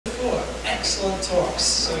excellent talks,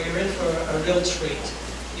 so you're in for a real treat.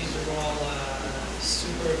 These are all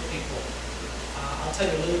super people. I'll tell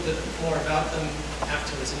you a little bit more about them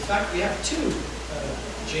afterwards. In fact, we have two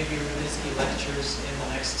J.B. Rudnyckyj lectures in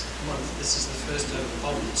the next month. This is the first of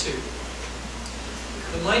the two.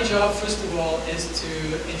 But my job, first of all, is to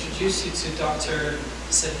introduce you to Dr.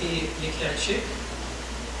 Serhy Yekelchyk.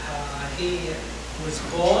 He was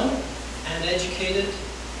born and educated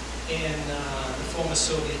in the former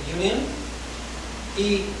Soviet Union.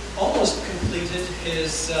 He almost completed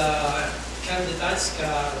his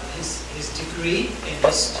his degree in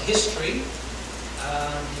history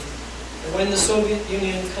when the Soviet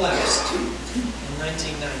Union collapsed in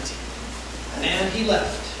 1990. And he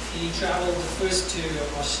left. He traveled first to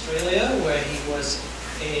Australia, where he was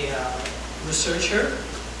a researcher,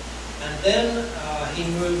 and then he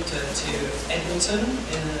moved to Edmonton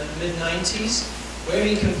in the mid-90s, where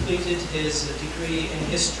he completed his degree in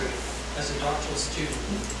history as a doctoral student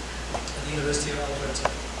at the University of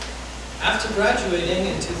Alberta. After graduating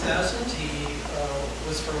in 2000, he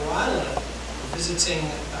was for a while a visiting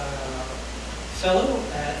fellow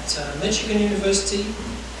at Michigan University,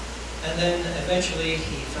 and then eventually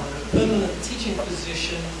he found a permanent teaching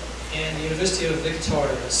position in the University of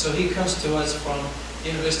Victoria. So he comes to us from the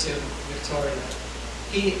University of Victoria.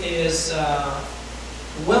 He is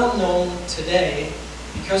well known today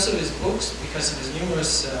because of his books, because of his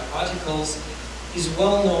numerous articles. He's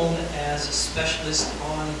well known as a specialist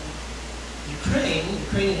on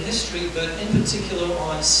Ukrainian history, but in particular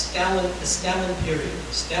on the Stalin period,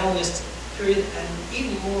 Stalinist period, and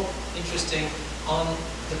even more interesting, on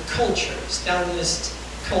the culture, Stalinist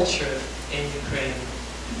culture in Ukraine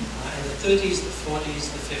in the 30s, the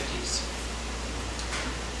 40s, the 50s.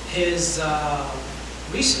 His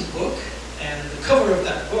recent book, and the cover of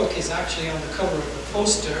that book is actually on the cover of the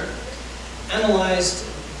poster, analyzed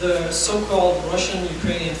the so-called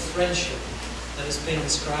Russian-Ukrainian friendship that has been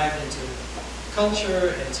inscribed into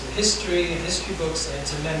culture, into history books, and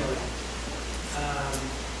into memory.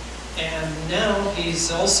 And now he's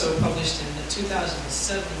also published in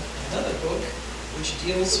 2007 another book which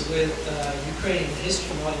deals with Ukrainian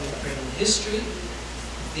history, modern Ukrainian history,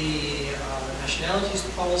 the nationalities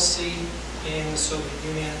policy in the Soviet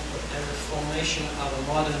Union, and the formation of a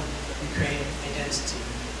modern Ukrainian identity.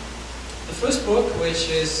 The first book, which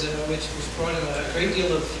was brought him a great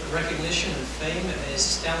deal of recognition and fame, is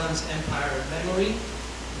Stalin's Empire of Memory,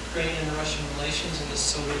 Ukrainian and Russian Relations in the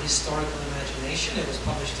Soviet Historical Imagination. It was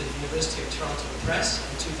published at the University of Toronto Press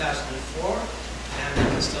in 2004, and it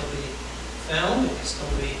can still be found, it can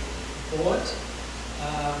still be bought.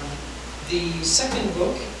 The second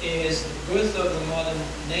book is The Birth of the Modern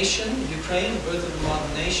Nation, Ukraine, The Birth of the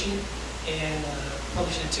Modern Nation,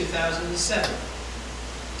 published in 2007.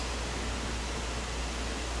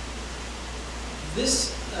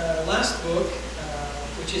 This last book,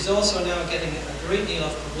 which is also now getting a great deal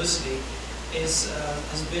of publicity, has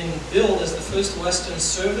been billed as the first Western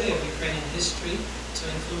survey of Ukrainian history to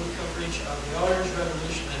include coverage of the Orange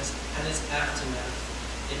Revolution and its aftermath.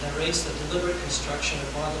 It narrates the deliberate construction of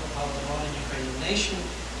the modern Ukrainian nation,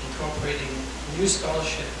 incorporating new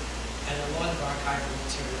scholarship and a lot of archival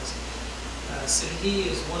materials. Serhy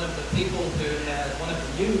is one of the people one of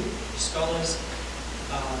the new scholars,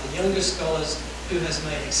 the younger scholars, who has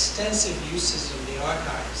made extensive uses of the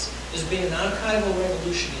archives. There's been an archival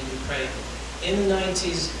revolution in Ukraine. In the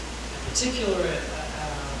 90s, in particular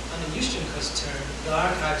under Yushchenko's term, the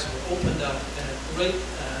archives were opened up and a great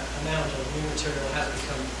amount of new material has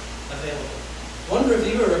become available. One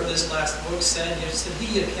reviewer of this last book said,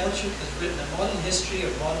 Serhy Yekelchyk has written a modern history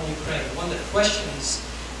of modern Ukraine, one that questions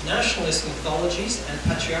nationalist mythologies and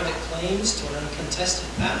patriotic claims to an uncontested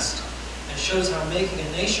past, and shows how making a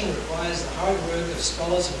nation requires the hard work of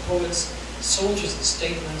scholars and poets, soldiers and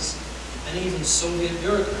statesmen, and even Soviet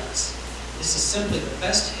bureaucrats. This is simply the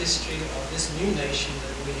best history of this new nation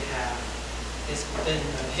that we have. It's been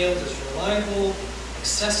hailed as reliable,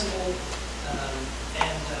 accessible,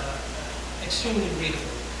 and extremely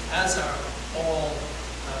readable, as are all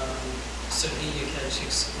Serhy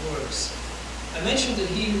Yekelchyk's works. I mentioned that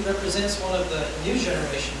he represents one of the new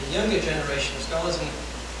generation, the younger generation of scholars, and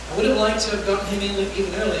I would have liked to have gotten him in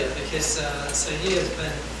even earlier, because Serhy has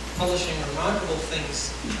been publishing remarkable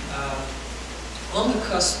things on the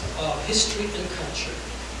cusp of history and culture.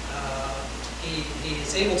 He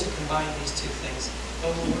is able to combine these two things.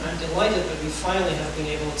 But I'm delighted that we finally have been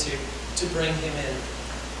able to bring him in.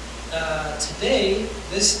 Today,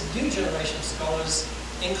 this new generation of scholars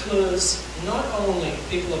includes not only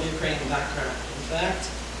people of Ukrainian background. In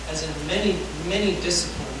fact, as in many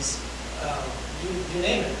disciplines, you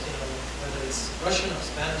name it, whether it's Russian or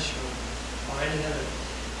Spanish or finding them.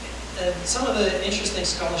 And some of the interesting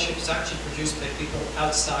scholarship is actually produced by people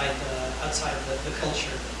outside the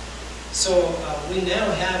culture. So we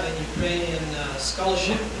now have in Ukrainian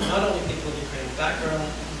scholarship not only people of Ukrainian background,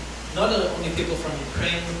 not only people from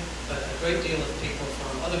Ukraine, but a great deal of people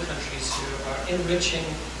from other countries who are enriching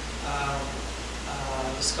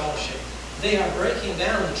the scholarship. They are breaking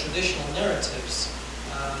down the traditional narratives,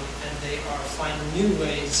 and they are finding new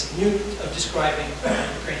ways of describing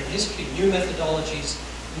Ukrainian history, new methodologies,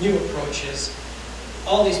 new approaches.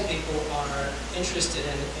 All these people are interested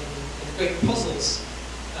in the great puzzles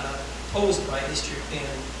posed by East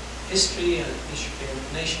European history and East European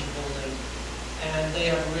nation building, and they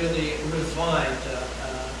have really revived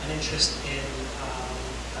an interest in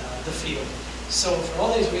the field. So for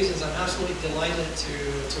all these reasons, I'm absolutely delighted to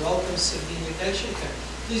welcome Serhy Yekelchyk.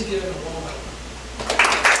 Please give him a warm welcome.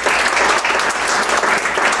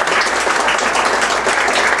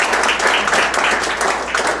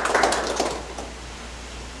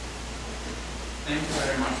 Thank you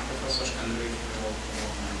very much, Professor Shkandry, for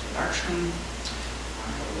my introduction.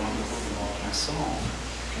 I have a wonderful about myself.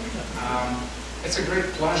 It's a great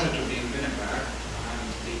pleasure to be in Winnipeg, and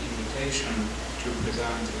the invitation to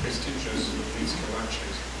present the prestigious Rudnyckyj Lecture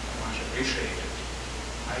is much appreciated.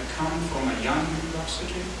 I come from a young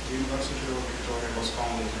university. The University of Victoria was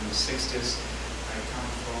founded in the 60s. I come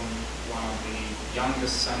from one of the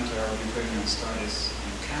youngest centers of Ukrainian studies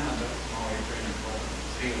in Canada. Our Ukrainian program is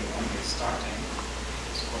really only starting.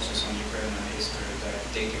 It's courses on Ukrainian history that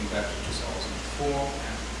dating back to 2004,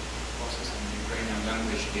 and courses on Ukrainian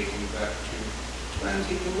language dating back to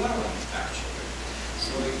 2011, actually.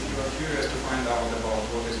 So if you are curious to find out about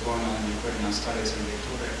what is going on in Ukrainian studies in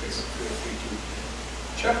Victoria, please feel free to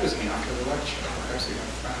chat with me after the lecture. Perhaps you have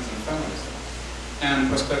friends and families and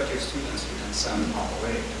prospective students you can send our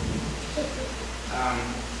way.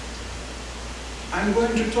 I'm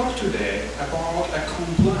going to talk today about a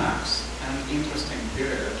complex and interesting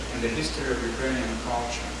period in the history of Ukrainian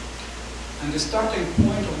culture. And the starting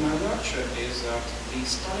point of my lecture is that the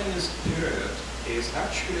Stalinist period is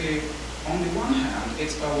actually, on the one hand,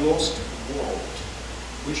 it's a lost world,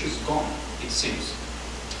 which is gone, it seems.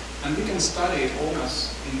 And we can study it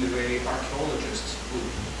almost in the way archaeologists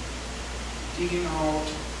would. Digging out,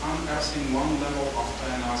 unearthing one level after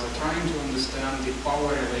another, trying to understand the power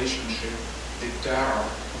relationship, the terror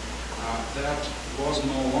that was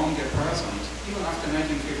no longer present, even after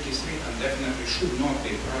 1953, and definitely should not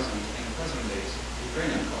be present in present days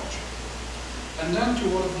Ukrainian culture. And then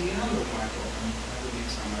towards the end of my program, I will need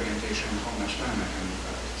some orientation on how much time I can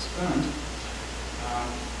spend.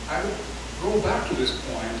 I would go back to this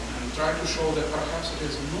point and try to show that perhaps it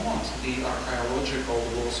is not the archaeological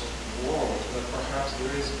lost world, that perhaps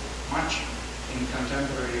there is much in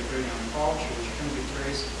contemporary Ukrainian culture which can be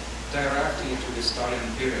traced directly to the Stalin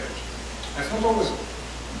period. It's not always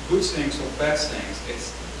good things or bad things,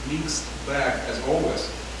 it's mixed bag as always,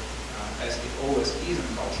 as it always is in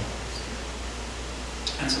culture.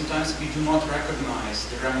 And sometimes we do not recognize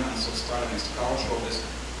the remnants of Stalinist culture, or this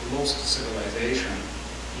lost civilization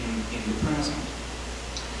in the present.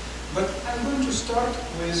 But I'm going to start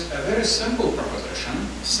with a very simple proposition,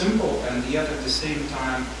 simple and yet at the same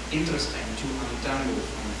time interesting to untangle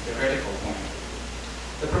from a theoretical point of view.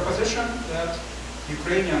 The proposition that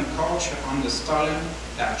Ukrainian culture under Stalin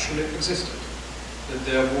actually existed, that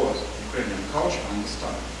there was Ukrainian culture under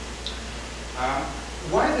Stalin.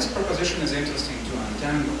 Why this proposition is interesting to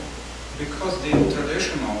untangle? Because the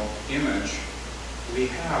traditional image we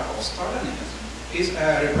have of Stalinism is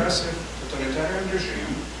a repressive totalitarian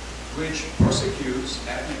regime which prosecutes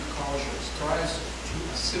ethnic cultures, tries to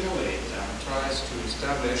assimilate them, tries to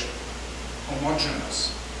establish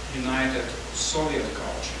homogeneous, united Soviet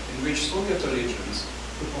culture, in which Soviet allegiance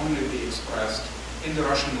could only be expressed in the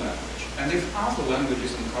Russian language. And if other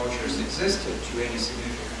languages and cultures existed to any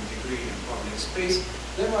significant degree in public space,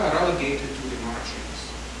 they were relegated to the margins.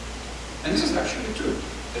 And this is actually true,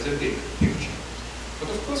 as a big picture.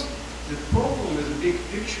 But of course, the problem with the big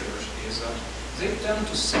pictures is that they tend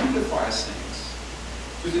to simplify things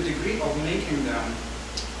to the degree of making them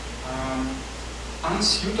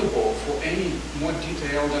unsuitable for any more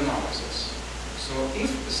detailed analysis. So if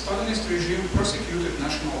the Stalinist regime prosecuted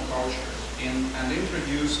national cultures and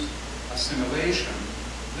introduced assimilation,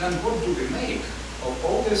 then what do we make of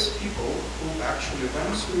all these people who actually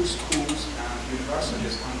went through schools and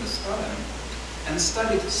universities under Stalin and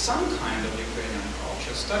studied some kind of Ukrainian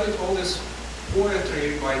culture, studied all this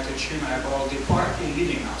poetry by Tychina about the party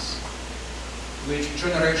leading us, which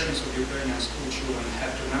generations of Ukrainian school children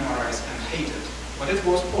had to memorize and hated. But it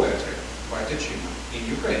was poetry by Tychina in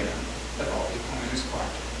Ukrainian about the Communist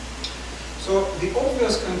Party. So the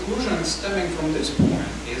obvious conclusion stemming from this point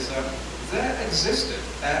is that there existed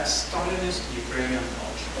a Stalinist Ukrainian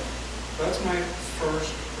culture. That's my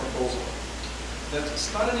first proposal. That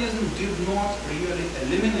Stalinism did not really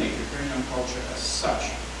eliminate Ukrainian culture as such.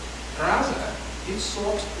 Rather, the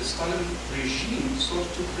Stalin regime sought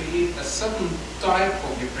to create a certain type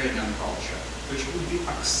of Ukrainian culture, which would be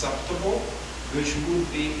acceptable, which would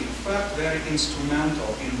be, in fact, very instrumental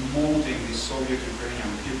in molding the Soviet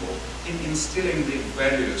Ukrainian people, in instilling the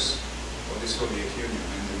values of the Soviet Union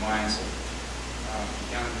in the minds of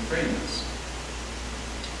young Ukrainians.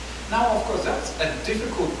 Now, of course, that's a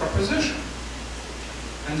difficult proposition.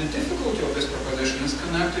 And the difficulty of this proposition is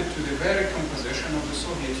connected to the very composition of the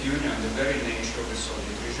Soviet Union, the very nature of the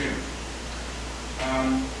Soviet regime.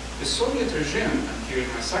 The Soviet regime, and here is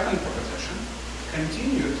my second proposition,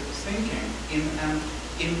 continued thinking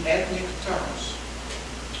in ethnic terms.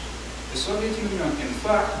 The Soviet Union, in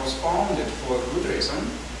fact, was founded for good reason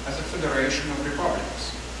as a federation of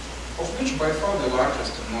republics, of which by far the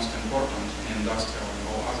largest and most important in industrial and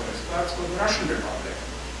all other respects was the Russian Republic.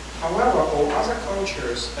 However, all other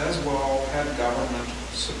cultures as well had government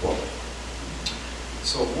support.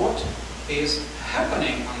 So what is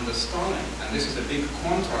happening under Stalin, and this is a big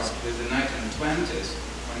contrast with the 1920s,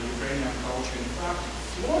 when Ukrainian culture in fact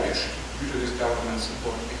flourished due to this government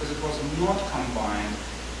support, because it was not combined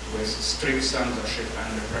with strict censorship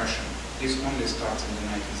and repression. This only starts in the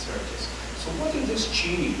 1930s. So what did this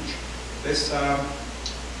change? This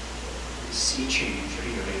sea change,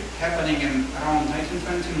 really, happening in around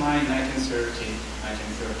 1929, 1930,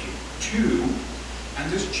 1932. And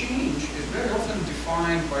this change is very often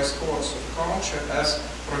defined by scholars of culture as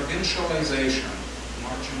provincialization,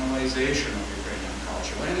 marginalization of Ukrainian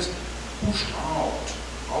culture, when it is pushed out,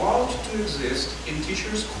 allowed to exist in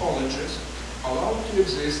teachers' colleges, allowed to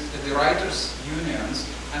exist in the writers' unions,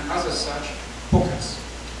 and other such pockets.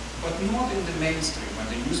 But not in the mainstream, when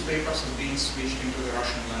the newspapers are being switched into the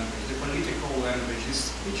Russian language, the political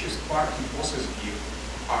languages, which is party bosses' view,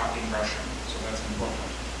 are in Russian, so that's important.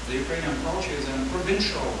 The Ukrainian culture is then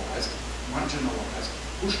provincialized, marginalized,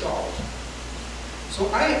 pushed out. So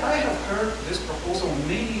I have heard this proposal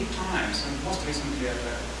many times, and most recently at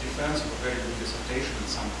the defense of a very good dissertation at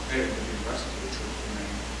some very good university, which will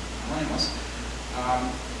remain anonymous.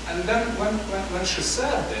 And then when she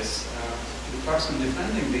said this, the person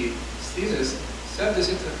defending the thesis said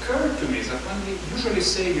this, it occurred to me that when we usually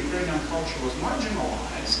say Ukrainian culture was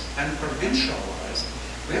marginalized and provincialized,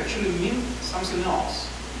 we actually mean something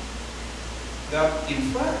else. That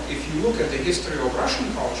in fact, if you look at the history of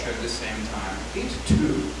Russian culture at the same time, it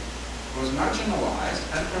too was marginalized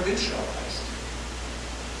and provincialized.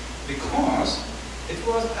 Because it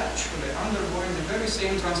was actually undergoing the very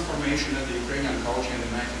same transformation as the Ukrainian culture in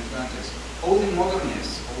the 1920s. All the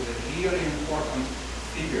modernists, all the really important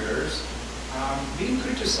figures being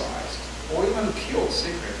criticized, or even killed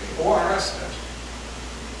secretly, or arrested.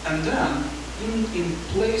 And then, in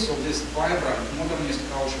place of this vibrant modernist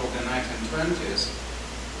culture of the 1920s,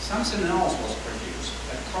 something else was produced,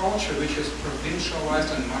 a culture which is provincialized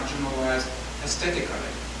and marginalized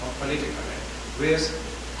aesthetically or politically, with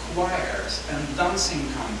choirs and dancing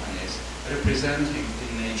companies representing the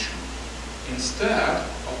nation, instead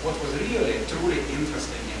of what was really truly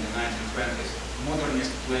interesting in the 1920s,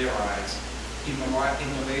 modernist playwrights,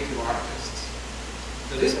 innovative artists.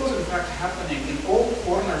 So this was in fact happening in all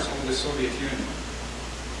corners of the Soviet Union.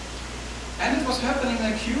 And it was happening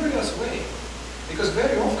in a curious way, because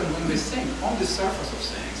very often when we think on the surface of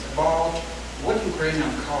things about what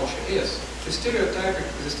Ukrainian culture is, the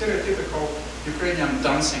stereotypical Ukrainian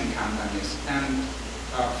dancing companies and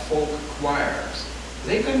folk choirs,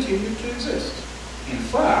 they continue to exist. In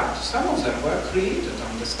fact, some of them were created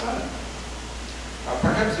under Stalin.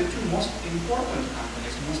 Perhaps the two most important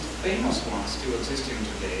companies, most famous ones still existing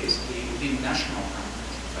today is the national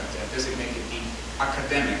companies. In fact, they are designated the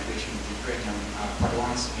academic, which in the Ukrainian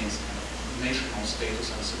parlance means kind of national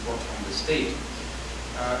status and support from the state.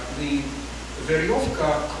 The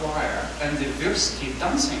Veryovka choir and the Virsky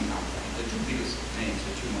dancing company, the two biggest names,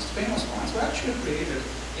 the two most famous ones, were actually created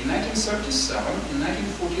in 1937 and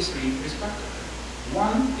 1943 respectively.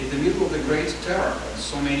 One in the middle of the Great Terror, when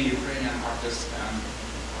so many Ukrainian artists and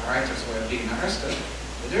writers were being arrested.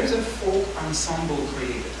 There is a folk ensemble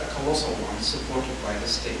created, a colossal one, supported by the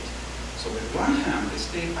state. So with one hand, the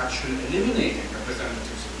state actually eliminating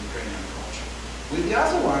representatives of Ukrainian culture. With the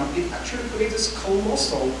other one, it actually creates this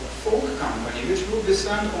colossal folk company, which will be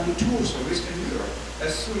sent on tours of Eastern Europe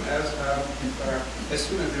as soon as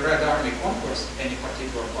the Red Army conquers any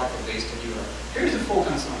particular part of the Eastern Europe. Here is the folk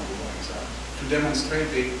ensemble going there to demonstrate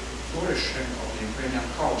the flourishing of the Ukrainian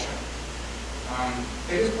culture.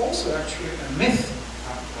 It is also actually a myth,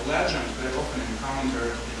 a legend very often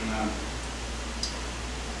encountered in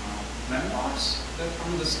memoirs, that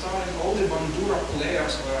under Stalin all the bandura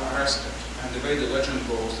players were arrested. And the way the legend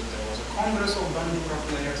goes that there was a congress of bandura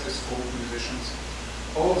players, these folk musicians.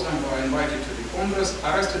 All of them were invited to the congress,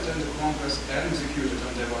 arrested in the congress, and executed,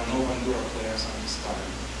 and there were no bandura players under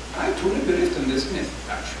Stalin. I truly believed in this myth,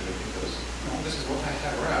 actually, because this is what I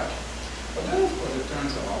have read. But then, of course, it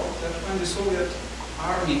turns out that when the Soviet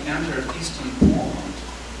army entered eastern Poland,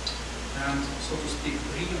 and, so to speak,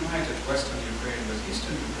 reunited Western Ukraine with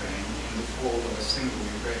Eastern Ukraine in the fold of a single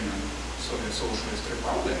Ukrainian Soviet Socialist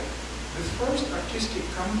Republic, the first artistic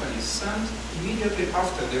company sent immediately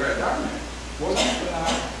after the Red Army wasn't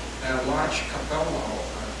a large capella or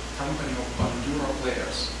a company of bandura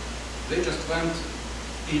players. They just went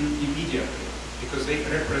in immediately because they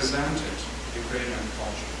represented Ukrainian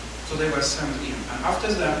culture. So they were sent in. And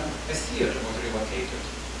after that, a theater was relocated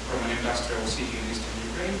from an industrial city in eastern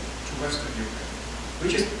Ukraine to western Ukraine,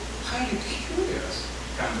 which is highly curious,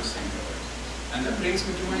 come to think of it. And that brings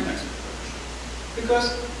me to my next question.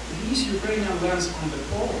 Because these Ukrainian lands on the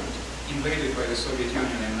Poland, invaded by the Soviet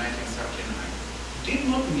Union in 1939, did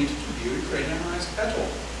not need to be Ukrainianized at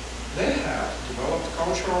all. They had developed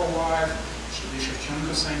cultural life, the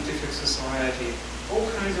Shevchenko Scientific Society, all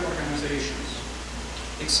kinds of organizations.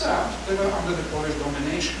 Except they were under the Polish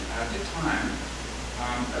domination at the time.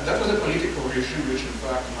 That was a political regime which in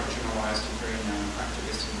fact marginalized Ukrainian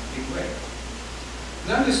activists in a big way.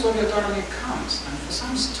 Then the Soviet army comes, and for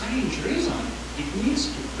some strange reason, it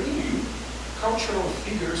needs to bring cultural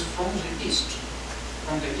figures from the East.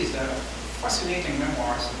 There are fascinating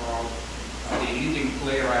memoirs about the leading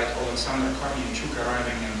playwright Alexander Kominowski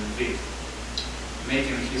arriving in Lviv,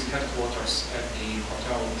 making his headquarters at the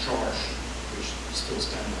Hotel George, which still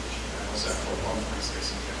stands. I was there for a conference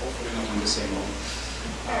recently, hopefully not on the same one.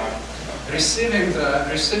 Receiving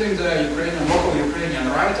the local Ukrainian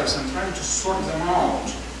writers and trying to sort them out.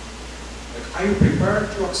 Like, are you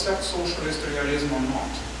prepared to accept socialist realism or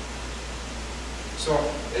not? So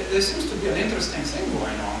there seems to be an interesting thing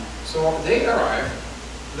going on. So they arrive,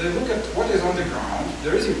 they look at what is on the ground.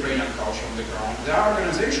 There is Ukrainian culture on the ground. There are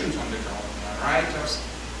organizations on the ground. There are writers,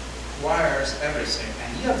 choirs, everything.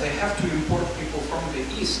 And yet they have to import people from the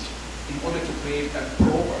East in order to create a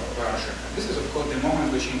proper version. And this is, of course, the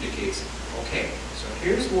moment which indicates, okay, so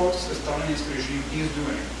here's what the Stalinist regime is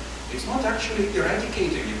doing. It's not actually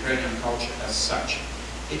eradicating Ukrainian culture as such.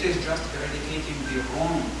 It is just eradicating the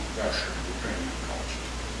wrong version of Ukrainian culture.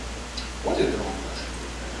 What is the wrong version of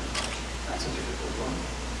Ukrainian culture? That's a difficult one.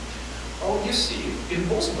 Oh, you see, in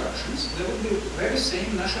both versions, there will be very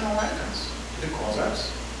same national icons. The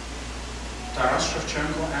Cossacks, Taras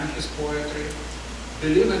Shevchenko and his poetry,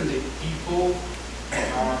 believe in the people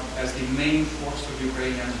as the main force of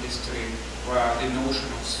Ukrainian history, where the notion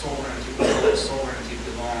of sovereignty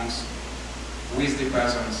belongs with the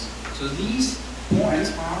peasants. So these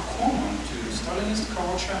points are common to Stalinist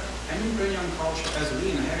culture and Ukrainian culture as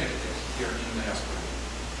we inherited it here in the diaspora.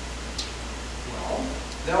 Well,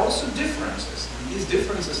 there are also differences, and these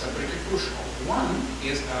differences are pretty crucial. One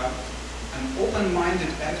is an open-minded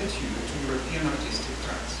attitude to European artistic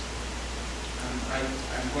trends.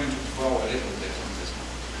 I'm going to dwell a little bit on this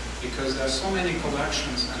one, because there are so many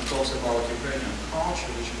collections and talks about Ukrainian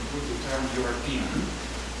culture which include the term European,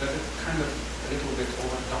 that it's kind of a little bit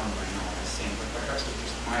overdone by now, I think, but perhaps it's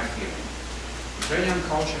just my feeling. Ukrainian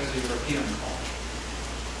culture is a European culture.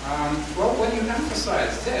 Well, when you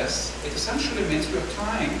emphasize this, it essentially means you're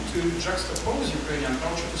trying to juxtapose Ukrainian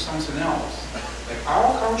culture to something else. Like,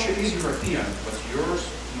 our culture is European, but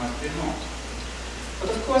yours must be not.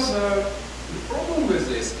 But of course, the problem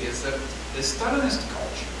with this is that the Stalinist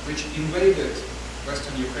culture, which invaded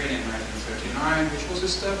Western Ukraine in 1939, which was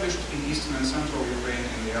established in Eastern and Central Ukraine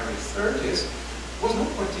in the early 30s, was not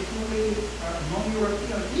particularly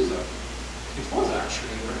non-European either. It was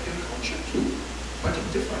actually European culture too, but a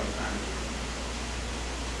different kind of European.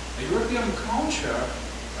 A European culture,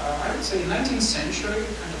 I would say 19th century,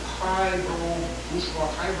 kind of highbrow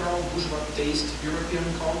bourgeois taste European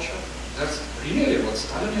culture. That's really what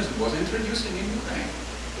Stalinism was introducing in Ukraine.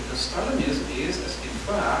 Because Stalinism is, in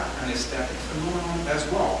fact, an aesthetic phenomenon as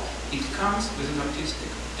well. It comes with an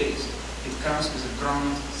artistic taste. It comes with a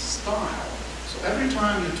grand style. So every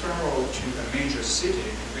time you travel to a major city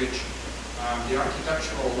in which the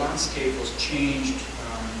architectural landscape was changed,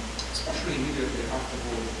 especially immediately after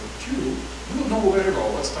World War II, you will know very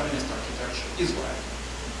well what Stalinist architecture is like.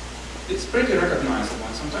 It's pretty recognizable,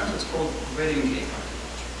 and sometimes it's called wedding cake architecture.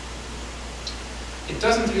 It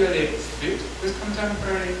doesn't really fit with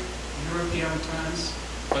contemporary European trends.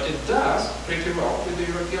 but it does pretty well with the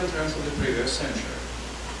European trends of the previous century.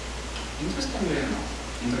 Interestingly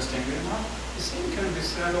enough, the same can be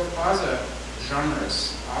said of other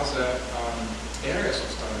genres, other areas of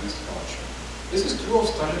Stalinist culture. This is true of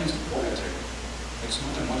Stalinist poetry. It's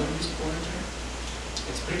not a modernist poetry.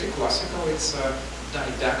 It's pretty classical, it's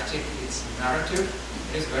didactic, it's narrative,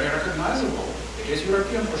 it is very recognizable. It is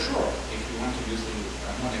European for sure, if you want to use the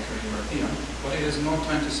moniker European, but it is not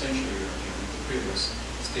 20th century European in the previous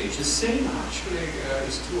stage. The same actually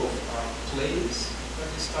is true of plays that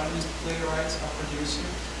the Stalinist playwrights are producing.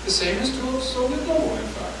 The same is true of Soviet novel, in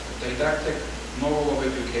fact. The didactic novel of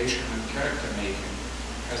education and character making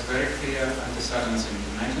has very clear antecedents in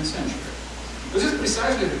the 19th century. This is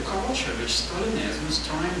precisely the culture which Stalinism is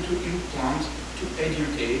trying to implant, to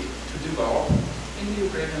educate, to develop in the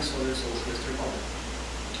Ukrainian Soviet Socialist Republic.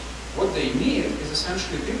 What they need is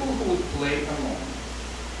essentially people who would play along.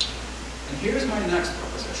 And here's my next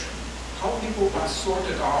proposition. How people are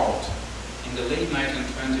sorted out in the late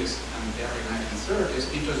 1920s and early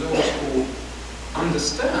 1930s into those who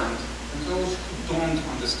understand and those who don't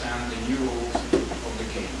understand the new rules of the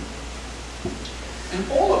game. And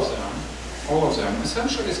all of them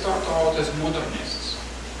essentially start out as modernists,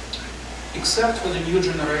 except for the new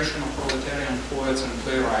generation of proletarian poets and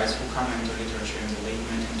playwrights who come into literature in the late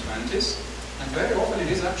 1920s. And very often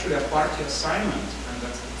it is actually a party assignment, and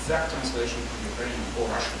that's the exact translation from Ukrainian or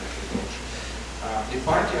Russian language. The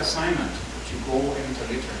party assignment to go into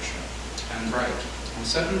literature and write on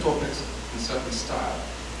certain topics in certain style.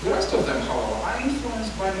 The rest of them, however, are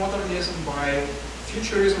influenced by modernism, by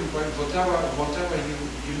futurism, by whatever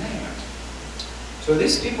you name it. So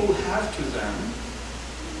these people have to then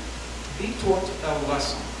be taught a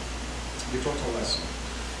lesson.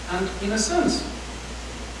 And in a sense,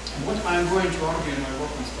 what I'm going to argue in my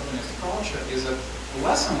work on Stalinist culture is that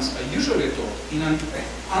lessons are usually taught in an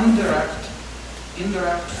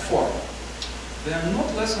indirect form. They are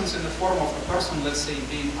not lessons in the form of a person, let's say,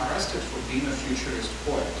 being arrested for being a futurist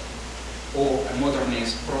poet or a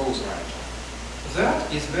modernist prose writer.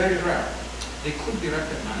 That is very rare. They could be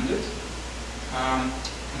recommended,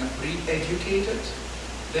 pre-educated.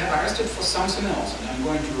 They are arrested for something else, and I'm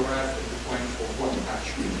going to arrive at the point for what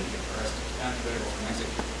actually they get arrested and very often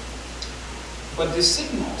executed. But the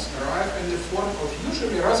signals arrive in the form of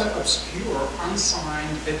usually rather obscure,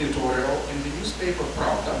 unsigned editorial in the newspaper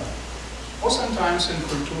Pravda, or sometimes in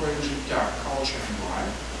Kultura и Життя, Culture and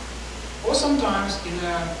Life, or sometimes in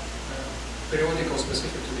a periodical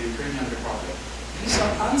specific to the Ukrainian Republic. These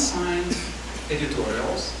are unsigned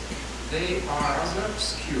editorials. They are rather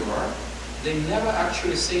obscure. They never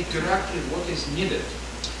actually say directly what is needed.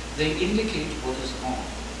 They indicate what is wrong.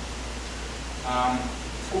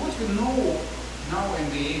 For what we know now in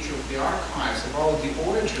the age of the archives about the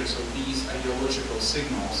origins of these ideological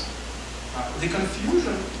signals, the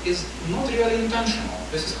confusion is not really intentional.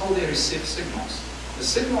 This is how they receive signals. The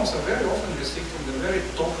signals are very often received from the very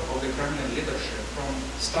top of the Kremlin leadership, from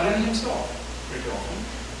Stalin himself, pretty often,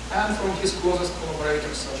 and from his closest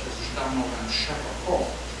collaborators such as Zhdanov and Shepardov,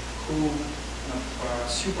 who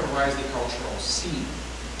supervise the cultural scene.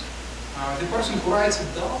 The person who writes it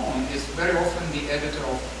down is very often the editor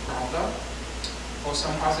of Pravda or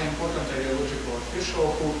some other important ideological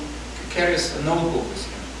official who carries a notebook with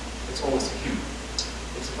him. It's always a him.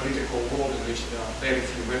 It's a political world in which there are very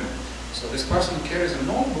few women. So this person carries a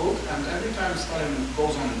notebook, and every time Stalin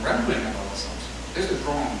goes on rambling about something, this is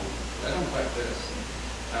wrong, I don't like this.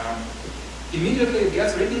 Immediately it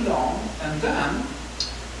gets written down and then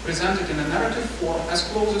presented in a narrative form as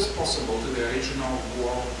close as possible to the original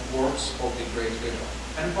words of the great leader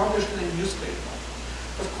and published in a newspaper.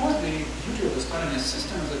 Of course, the beauty of the Stalinist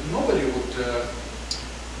system is that nobody would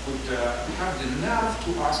have the nerve to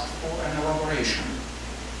ask for an elaboration.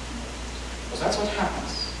 Because that's what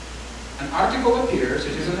happens. An article appears,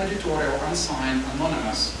 it is an editorial, unsigned,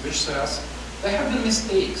 anonymous, which says, there have been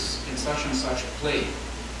mistakes in such and such a play.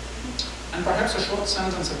 And perhaps a short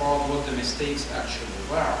sentence about what the mistakes actually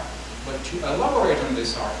were. But to elaborate on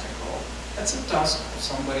this article, that's a task of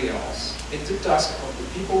somebody else. It's the task of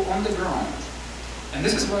the people on the ground. And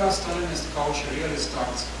this is where Stalinist culture really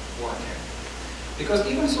starts working. Because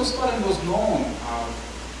even so Stalin was known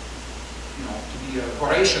to be a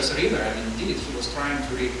voracious reader, and indeed he was trying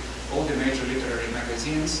to read all the major literary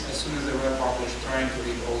magazines as soon as they were published, trying to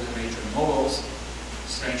read all the major novels,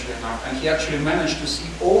 strangely enough. And he actually managed to see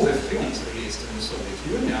all the films released in the Soviet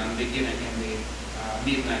Union beginning in the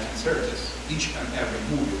mid-1930s. Each and every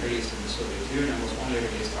movie released in the Soviet Union was only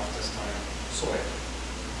released after Stalin saw it.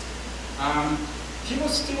 He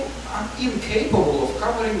was still incapable of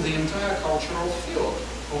covering the entire cultural field.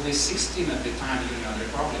 of the 16 at the time Union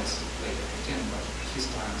republics, later 15, but his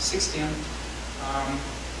time 16,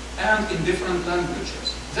 and in different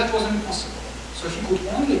languages. That was impossible. So he could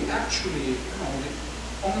only actually, the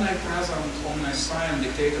omnipresent, omniscient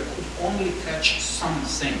dictator could only catch some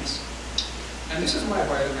things. And this is why,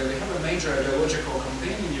 by the way, they have a major ideological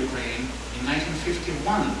campaign in Ukraine in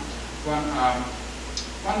 1951, when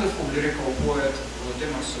wonderful lyrical poet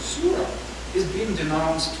Volodymyr Sosura is being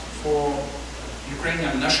denounced for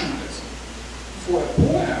Ukrainian nationalism for a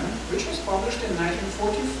poem which was published in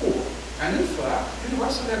 1944, and in fact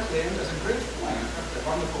universally acclaimed as a great poem. In fact, a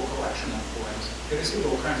wonderful collection of poems. He received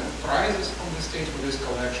all kinds of prizes from the state for this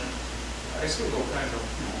collection. Received all kinds of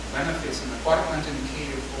benefits, an apartment in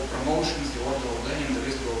Kyiv, for promotions, the Order of Lenin, the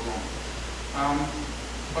list goes on.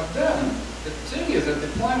 But then the thing is that the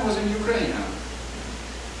poem was in Ukrainian.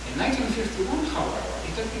 In 1951, however,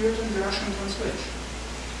 it appeared in the Russian translation,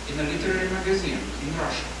 in a literary magazine in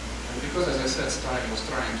Russia. And because, as I said, Stalin was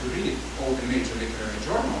trying to read all the major literary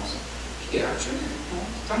journals, he actually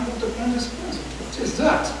stumbled upon this principle. What is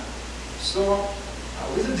that? So,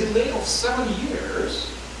 with a delay of 7 years,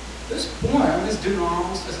 this poem is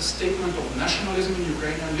denounced as a statement of nationalism in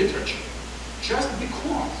Ukrainian literature. Just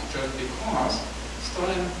because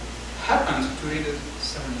Stalin happened to read it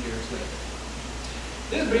 7 years later.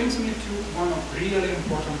 This brings me to one of really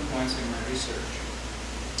important points in my research.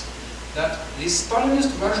 That the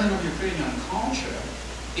Stalinist version of Ukrainian culture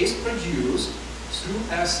is produced through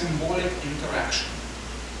a symbolic interaction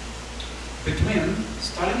between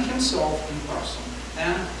Stalin himself in person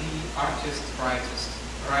and the artists,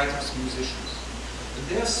 writers, musicians.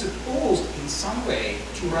 They are supposed in some way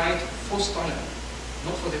to write for Stalin,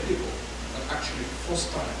 not for the people, but actually for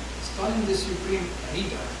Stalin. Stalin the supreme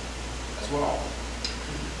leader as well.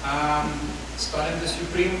 Stalin the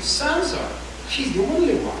supreme censor. He's the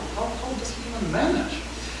only one. How does he even manage?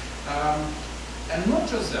 And not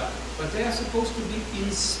just that, but they are supposed to be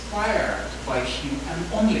inspired by him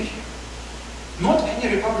and only him. Not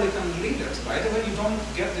any Republican leaders. By the way, you don't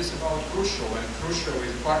get this about Khrushchev. When Khrushchev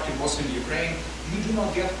is party boss in Ukraine, you do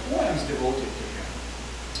not get poems devoted to him.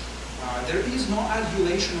 There is no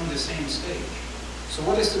adulation on the same stage. So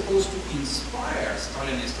what is supposed to inspire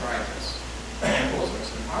Stalinist writers, composers,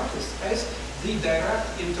 and artists is the direct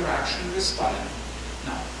interaction with Stalin.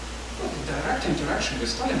 Now, the direct interaction with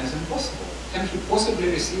Stalin is impossible. Can he possibly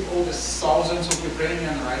receive all the thousands of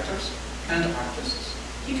Ukrainian writers and artists?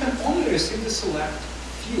 He can only receive the select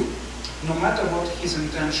few, no matter what his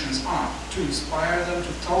intentions are, to inspire them,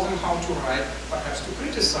 to tell them how to write, perhaps to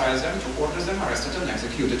criticize them, to order them arrested and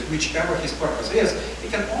executed, whichever his purpose is. He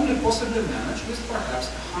can only possibly manage with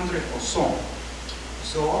perhaps 100 or so.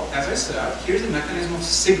 So, as I said, here's the mechanism of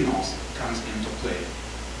signals comes into play.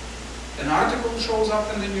 An article shows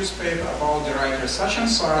up in the newspaper about the writer such and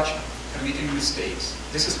such committing mistakes.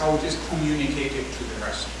 This is how it is communicated to the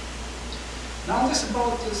rest. Now I want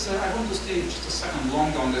to stay just a second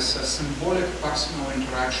longer on this symbolic personal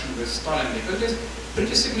interaction with Stalin, because it is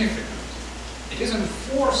pretty significant. It is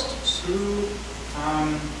enforced through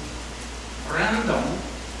random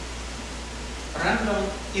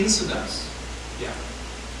incidents. Yeah,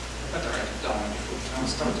 I better write it down before I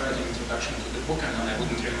start writing introduction to the book and then I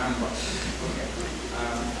wouldn't remember. Okay.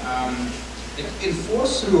 It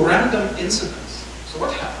enforced through random incidents. So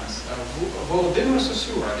what happens? Volodymyr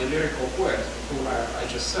Sosura, the lyrical poet, who I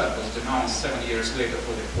just said was denounced 7 years later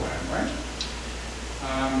for the poem, right?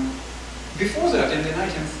 Before that, in the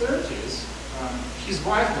 1930s, his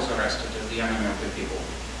wife was arrested as the enemy of the people.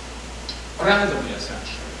 Randomly,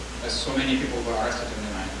 essentially, as so many people were arrested in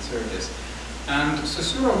the 1930s. And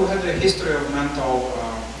Sosura, who had a history of mental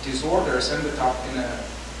disorders, ended up in a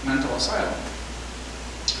mental asylum,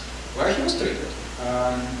 where he was treated.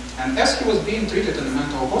 And as he was being treated in a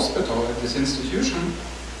mental hospital at this institution,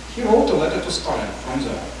 he wrote a letter to Stalin from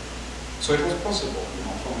there. So it was possible,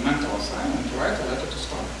 from a mental asylum to write a letter to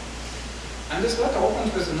Stalin. And this letter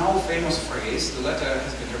opened with the now famous phrase. The letter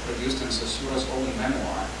has been reproduced in Sosura's own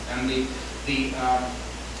memoir. And the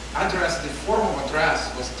address, the form of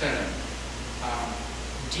address was telling,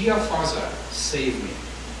 "Dear father, save me."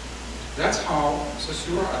 That's how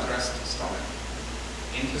Sosura addressed Stalin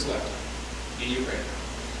in his letter in Ukraine.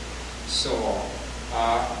 So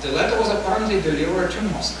the letter was apparently delivered to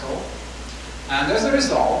Moscow, and as a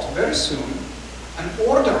result, very soon, an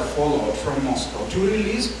order followed from Moscow to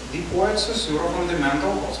release the poet Sosura from the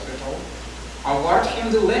mental hospital, award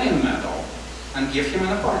him the Lenin Medal, and give him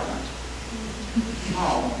an apartment.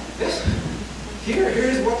 Now, here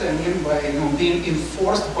is what I mean by being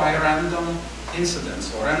enforced by random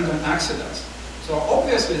incidents or random accidents. So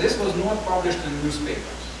obviously, this was not published in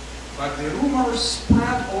newspapers. But the rumors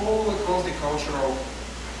spread all across the cultural,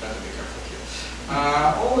 better be careful here,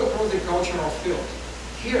 all across the cultural field.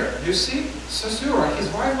 Here, you see, Saussure, his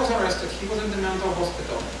wife was arrested, he was in the mental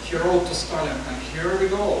hospital. He wrote to Stalin, and here we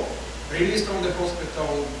go. Released from the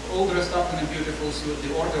hospital, all dressed up in a beautiful suit,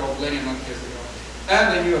 the Order of Lenin on his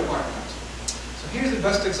and a new apartment. So here's the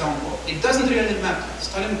best example. It doesn't really matter.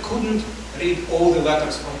 Stalin couldn't read all the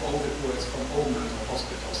letters from all the poets from all mental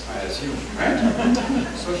hospitals, I assume, right?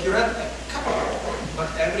 So he read a couple, but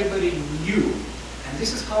everybody knew. And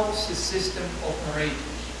this is how the system operated.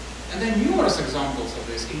 And there are numerous examples of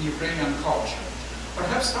this in Ukrainian culture.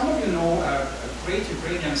 Perhaps some of you know a great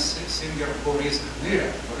Ukrainian singer, Boris Gmyra.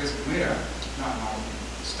 Boris Gmyra,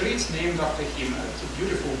 streets named after him. It's a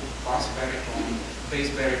beautiful bass baritone,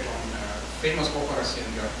 famous opera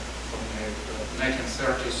singer from the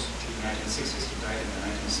 1930s to the 1960s. He died in the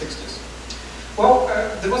 1960s. Well,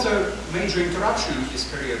 there was a major interruption in his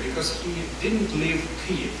career because he didn't leave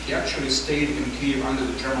Kyiv. He actually stayed in Kyiv under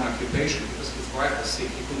the German occupation because his wife was sick.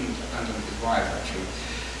 He couldn't abandon his wife, actually.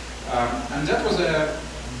 And that was a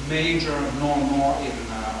major no-no in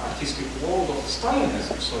artistic world of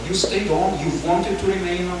Stalinism. So you stayed on, you wanted to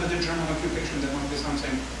remain under the German occupation, there must be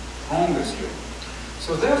something wrong with you.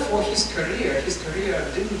 So therefore his career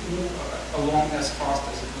didn't move along as fast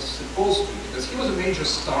as it was supposed to, because he was a major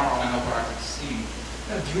star on an operatic scene.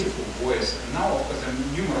 A beautiful voice. And now, of course, there are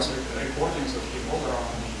numerous recordings of him all around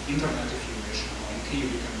the internet if you wish. In Kyiv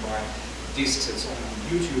you can buy discs, it's on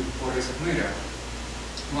YouTube, Boris Gmyra.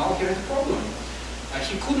 Now he had a problem.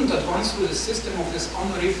 He couldn't advance through the system of these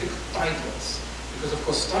honorific titles. Because of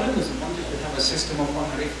course Stalinism wanted to have a system of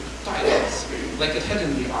honorific titles. Like it had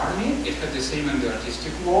in the army, it had the same in the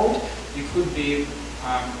artistic world. You could be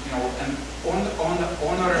an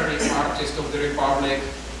honorary artist of the Republic,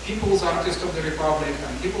 People's Artist of the Republic,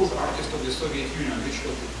 and People's Artist of the Soviet Union, which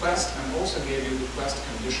was the best and also gave you the best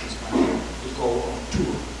conditions when you would go on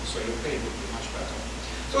tour. So your pay would be much better.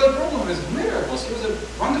 So the problem with Gmyra was he was a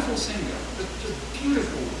wonderful singer, just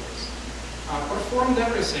beautiful voice. Performed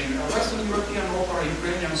everything, Western European opera,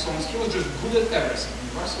 Ukrainian songs, he was just good at everything,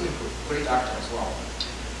 universally good, great actor as well.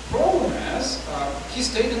 Problem is, he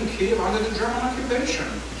stayed in Kyiv under the German occupation.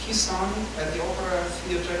 He sang at the opera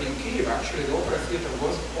theater in Kyiv. Actually, the opera theater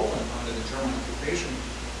was open under the German occupation.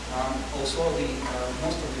 Also,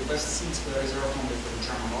 most of the best seats were reserved only for the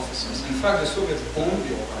German officers. In fact, the Soviets bombed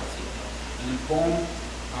the opera theater, and the bomb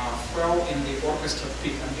fell in the orchestra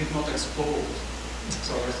pit and did not explode.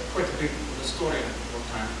 So there's quite a bit of the story at that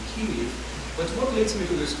time in Kyiv. But what leads me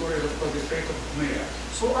to the story is, of course, the fate of Gmyra.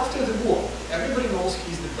 So after the war, everybody knows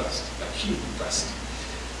he's the best, he's the best.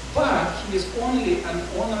 But he is only an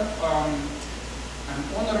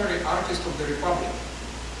honorary artist of the Republic.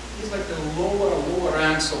 He's like the lower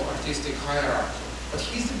ranks of artistic hierarchy. But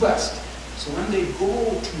he's the best. So when they go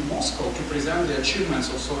to Moscow to present the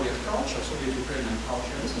achievements of Soviet culture, Soviet Ukrainian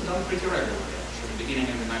culture, this is done pretty regularly, actually,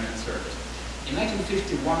 beginning in the 1930s. In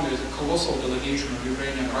 1951, there is a colossal delegation of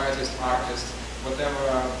Ukrainian writers, artists, whatever,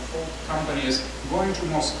 folk companies going to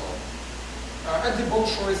Moscow. At the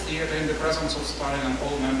Bolshoi Theater, in the presence of Stalin and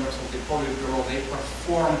all members of the Politburo, they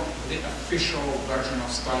perform the official version of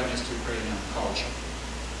Stalinist Ukrainian culture.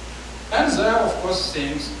 And there, of course,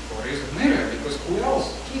 sings Boris Gmyra, because who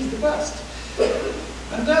else? He's the best.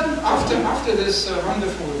 And then, after this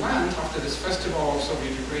wonderful event, after this festival of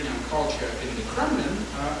Soviet Ukrainian culture in the Kremlin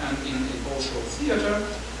and in the Bolshoi Theater,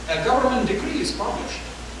 a government decree is published.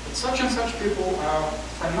 That such and such people are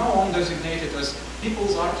from now on designated as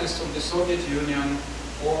People's Artists of the Soviet Union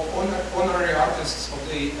or honorary artists of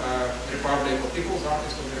the Republic or People's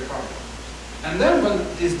Artists of the Republic. And then when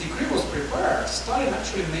this decree was prepared, Stalin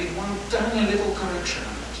actually made one tiny little correction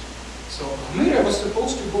on it. So Gmyra was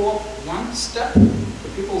supposed to go up one step,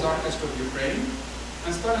 the People's Artist of Ukraine,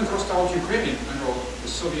 and Stalin crossed out Ukrainian and wrote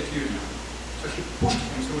the Soviet Union. So he pushed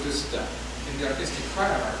him through this step in the artistic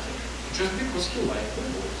hierarchy, just because he liked the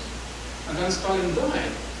voice. And then Stalin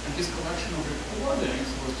died, and his collection of recordings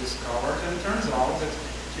was discovered, and it turns out that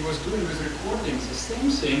he was doing with recordings the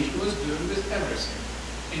same thing he was doing with everything,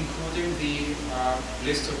 including the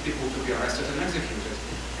list of people to be arrested and executed.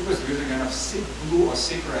 He was using a kind of blue or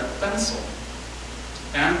secret pencil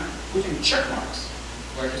and putting check marks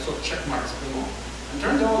where he thought check marks belong. And it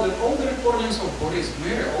turned out that all the recordings of Boris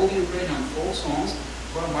Gmyra, all the Ukrainian folk songs,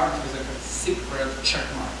 were marked with a secret check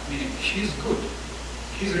mark, meaning he's good,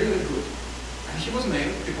 he's really good. And he was made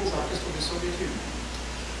People's Artist of the Soviet Union.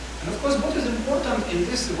 And of course, what is important in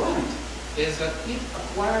this event is that it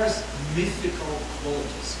acquires mythical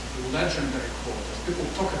qualities, legendary qualities. People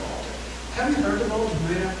talk about it. Have you heard about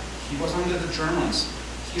Gmyra? He was under the Germans.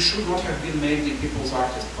 he should not have been made the people's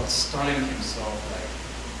artist, but Stalin himself.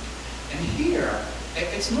 And here,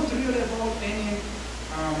 it's not really about any,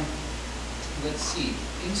 let's see,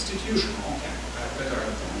 institutional, okay, better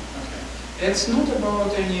at that, okay. It's not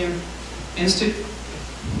about any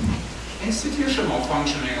institutional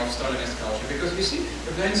functioning of Stalinist culture, because you see,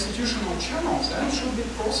 if the institutional channels, then it should be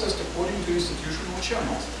processed according to institutional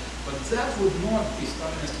channels. But that would not be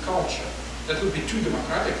Stalinist culture. That would be too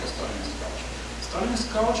democratic for Stalinist culture.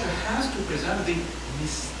 Stalinist culture has to present the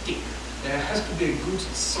mystique. There has to be a good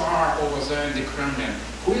Tsar over there in the Kremlin,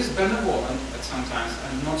 who is benevolent at some times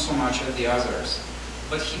and not so much at the others.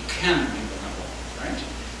 But he can be benevolent, right?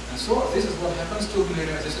 And so this is what happens to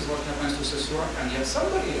Gmira, this is what happens to Sesur, and yet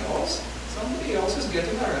somebody else is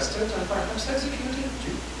getting arrested and perhaps executed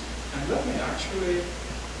too. And let me actually,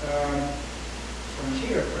 from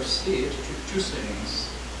here, proceed to two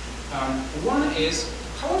things. One is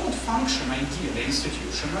how it would function ideally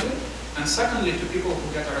institutionally, and secondly to people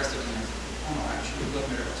who get arrested and executed. Oh no, actually, let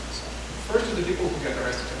me reverse myself. First to the people who get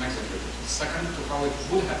arrested and executed. Second to how it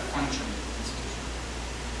would have functioned institutionally.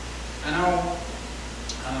 And now,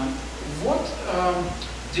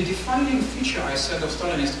 the defining feature, I said, of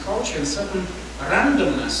Stalinist culture is certain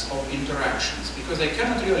randomness of interactions, because they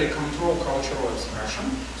cannot really control cultural expression,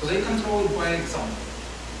 so they control it by example,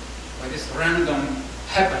 by these random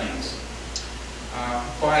happenings,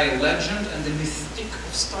 by legend and the mystique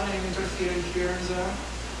of Stalin interfering here and there,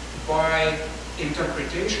 by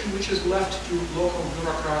interpretation which is left to local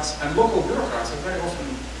bureaucrats, and local bureaucrats are very often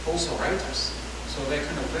also writers, so they're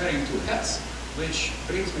kind of wearing two hats. Which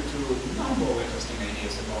brings me to a number of interesting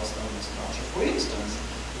ideas about Stalinist culture. For instance,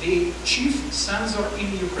 the chief censor in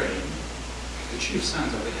Ukraine, the chief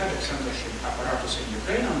censor, the head of censorship apparatus in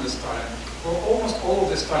Ukraine under Stalin, for almost all of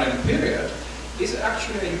the Stalin period, is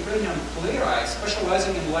actually a Ukrainian playwright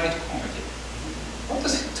specializing in light comedy. What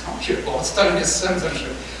does it tell you about Stalinist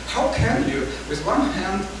censorship? How can you, with one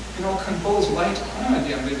hand, compose light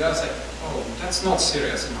comedy, and the other say, oh, that's not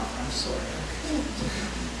serious enough, I'm sorry.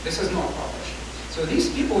 This is not published. So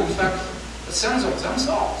these people, in fact, censor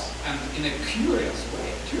themselves, and in a curious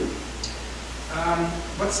way, too.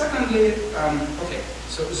 But secondly, okay,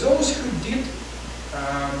 so those who did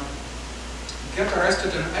get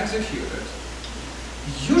arrested and executed,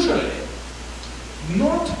 usually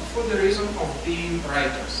not for the reason of being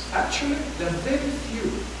writers. Actually, there are very few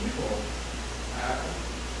people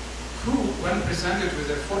who, when presented with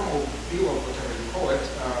a formal bill of whatever you call it,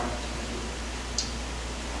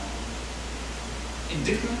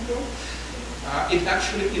 indictment bill, it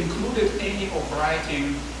actually included any of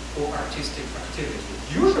writing or artistic activity.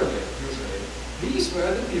 Usually, these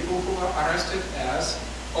were the people who were arrested as,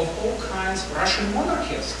 of all kinds, Russian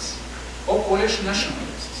monarchists or Polish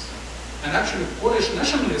nationalists. And actually, Polish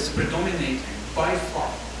nationalists predominating by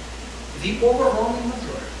far. The overwhelming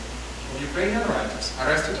majority of Ukrainian writers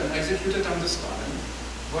arrested and executed under Stalin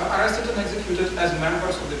were arrested and executed as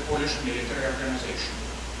members of the Polish military organization,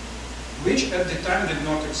 which at the time did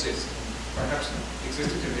not exist. Perhaps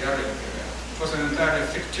existed in the earlier period. It was an entirely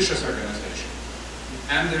fictitious organization.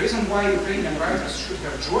 And the reason why Ukrainian writers should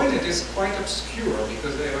have joined it is quite obscure,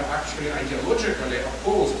 because they were actually ideologically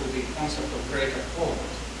opposed to the concept of Greater Poland.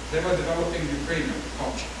 They were developing Ukrainian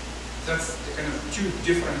culture. That's the kind of two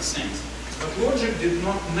different things. But logic did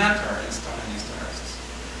not matter in Stalinist arrests.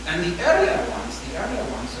 And the earlier ones,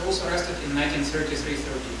 those arrested in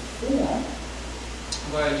 1933-34,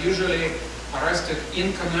 were usually arrested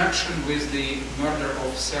in connection with the murder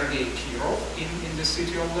of Serhy Yekelchyk in the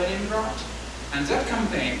city of Leningrad. And that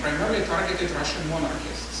campaign primarily targeted Russian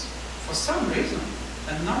monarchists. For some reason,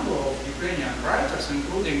 a number of Ukrainian writers,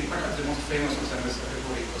 including perhaps the most famous of them is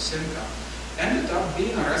Kominowski, ended up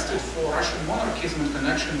being arrested for Russian monarchism in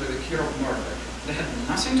connection with the Kirov murder. They had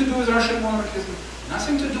nothing to do with Russian monarchism,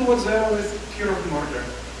 nothing to do whatsoever with Kirov murder,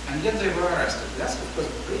 and yet they were arrested. That, of course,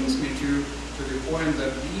 brings me to the point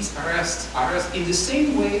that these arrests are in the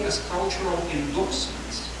same way as cultural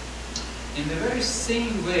endorsements. In the very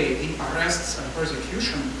same way, the arrests and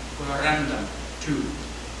persecution were random too.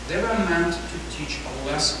 They were meant to teach a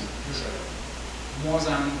lesson, usually, more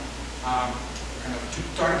than kind of to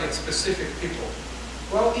target specific people.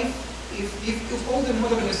 Well, if all the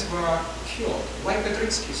modernists were killed, why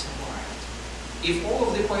Petritsky survived? If all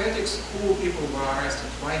of the poetic school people were arrested,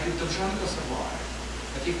 why did Dovzhenko survive?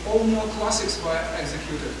 But if all neoclassics were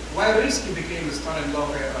executed, why Rudnyckyj became the Stalin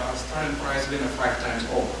laureate, Stalin Prize winner 5 times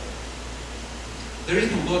over? There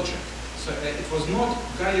is no logic. So it was not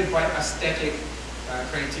guided by aesthetic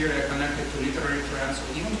criteria connected to literary trends, or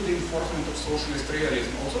even to the enforcement of socialist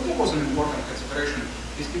realism. Also, there was an important consideration.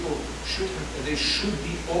 These people should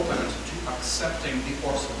be open to accepting the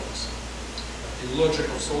orthodox, the logic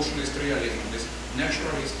of socialist realism, this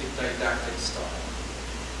naturalistic didactic style.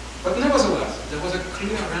 But nevertheless, there was a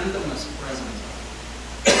clear randomness present.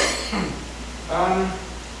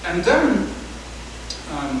 And then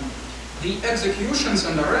the executions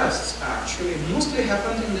and arrests actually mostly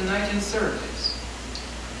happened in the 1930s.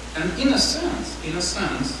 And in a sense,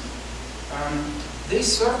 they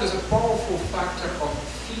served as a powerful factor of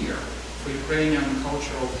fear for Ukrainian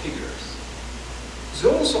cultural figures.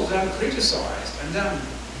 Those of them criticized, and then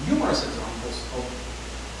numerous examples of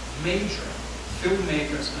major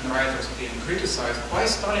filmmakers and writers being criticized by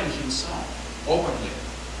Stalin himself, openly,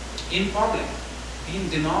 in public, being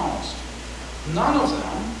denounced. None of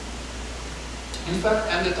them, in fact,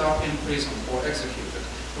 ended up in prison or executed.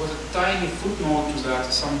 There was a tiny footnote to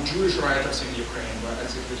that. Some Jewish writers in Ukraine were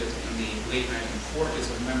executed in the late 1940s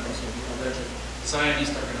as members of the alleged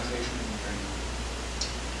Zionist organization in Ukraine.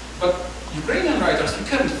 But Ukrainian writers, you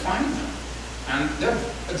can't find them. And there are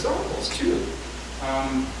examples too.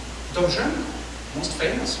 Dovzhenko, most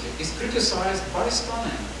famously, is criticized by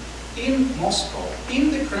Stalin in Moscow, in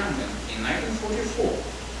the Kremlin, in 1944,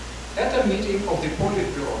 at a meeting of the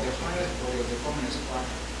Politburo, the highest body of the Communist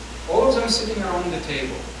Party. All of them sitting around the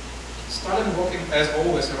table. Stalin walking, as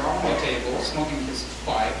always, around the table, smoking his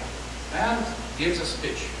pipe, and gives a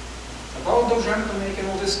speech about Dovzhenko making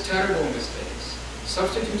all these terrible mistakes,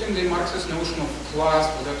 substituting the Marxist notion of class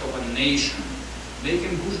for that of a nation,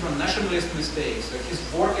 making bourgeois nationalist mistakes, that his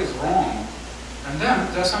work is wrong. And then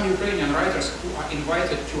there are some Ukrainian writers who are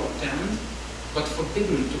invited to attend, but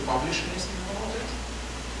forbidden to publish anything about it.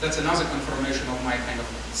 That's another confirmation of my kind of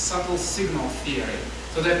subtle signal theory.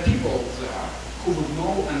 So there are people there who would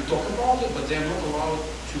know and talk about it, but they're not allowed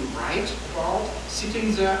to write about.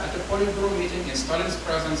 Sitting there at a Politburo meeting in Stalin's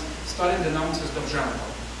presence, Stalin denounces Dovzhenko.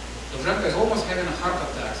 Dovzhenko is almost having a heart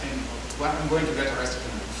attack, saying, well, I'm going to get arrested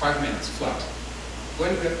in 5 minutes, flat.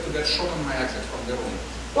 Going to get shot on my exit from the room.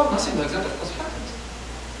 Well, nothing like that, of course, happened.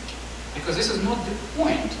 Because this is not the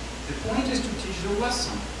point. The point is to teach the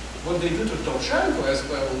lesson. What they do to Dovzhenko, as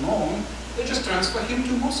well known, they just transfer him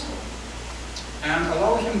to Moscow and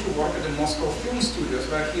allow him to work at the Moscow film studios,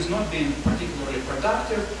 where he's not being particularly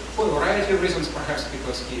productive for a variety of reasons, perhaps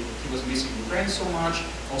because he was missing Ukraine so much.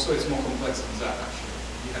 Also, it's more complex than that, actually.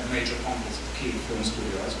 He had major conflicts at the Kyiv film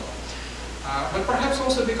studio as well. But perhaps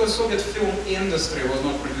also because Soviet film industry was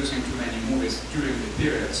not producing too many movies during the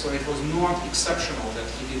period, so it was not exceptional that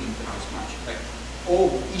he didn't produce much. Like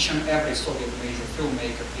each and every Soviet major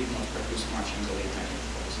filmmaker did not produce much in the late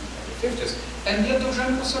 1940s and early 50s. And yet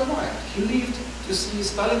Dovzhenko survived. He lived to see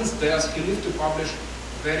Stalin's death. He lived to publish a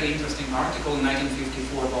very interesting article in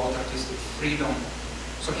 1954 about artistic freedom.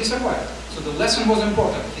 So he survived. So the lesson was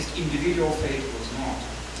important. His individual fate was not.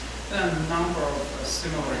 There are a number of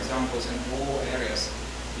similar examples in all areas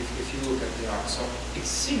if you look at the art. So it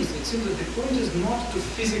seems that the point is not to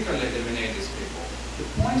physically eliminate these people. The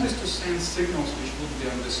point is to send signals which would be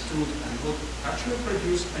understood and would actually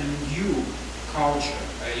produce a new culture,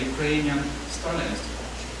 a Ukrainian Stalinist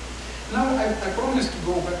culture. Now, I promised to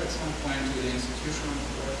go back at some point to the institution.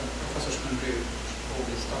 Professor Shmendry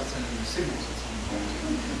probably start sending me signals at some point,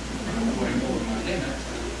 going over my limit.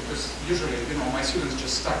 Because usually, my students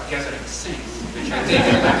just start gathering things, which I take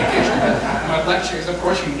as an indication that my lecture is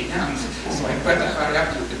approaching the end, so I better hurry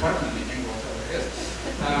up to the department meeting, whatever it is.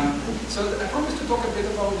 So I promised to talk a bit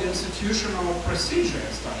about the institutional procedure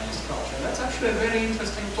in Stalinist culture. That's actually a very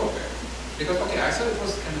interesting topic. Because, okay, I said it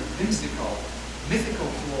was kind of whimsical,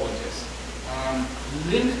 mythical qualities,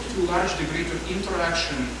 linked to a large degree to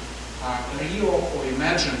interaction, real or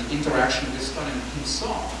imagined interaction with Stalin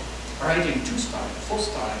himself. Writing to Stalin, for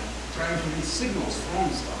Stalin, trying to read signals from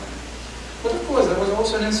Stalin. But of course, there was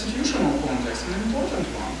also an institutional context, an important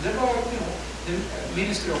one. There were, the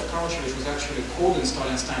Ministry of Culture, which was actually called in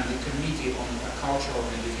Stalin's time the Committee on Cultural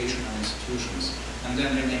and Educational Institutions, and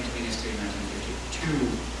then renamed Ministry in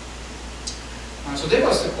 1952. So they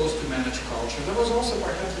were supposed to manage culture. There was also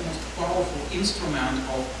perhaps the most powerful instrument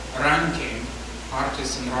of ranking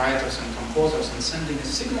artists and writers and composers and sending a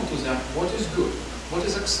signal to them what is good, what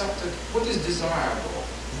is accepted, what is desirable,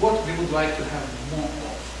 what we would like to have more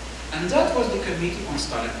of. And that was the Committee on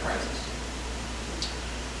Stalin Prizes.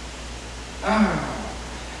 I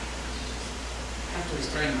have to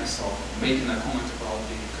restrain myself from making a comment about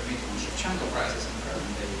the Committee on Shevchenko Prizes in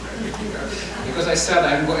present-day Ukraine, because I said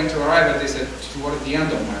I'm going to arrive at this toward the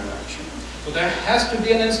end of my lecture. So there has to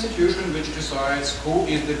be an institution which decides who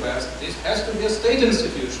is the best. This has to be a state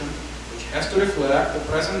institution which has to reflect the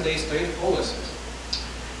present-day state policies.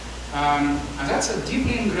 And that's a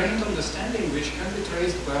deeply ingrained understanding which can be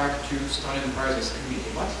traced back to Stalin Prizes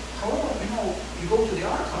Committee. But however, you go to the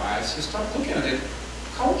archives, you start looking at it,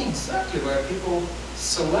 how exactly were people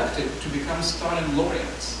selected to become Stalin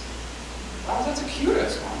laureates? Well, that's a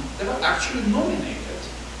curious one. They were actually nominated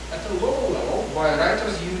at a local level by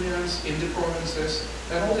writers' unions in the provinces,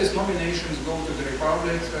 and all these nominations go to the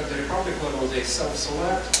Republic. At the Republic level, they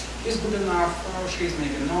self-select. He's good enough, she's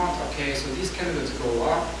maybe not, okay, so these candidates go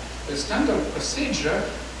up. The standard procedure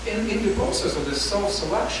in the process of this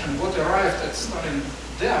self-selection, what arrived at Stalin's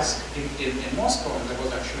desk in Moscow, and there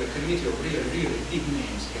was actually a committee of really, really big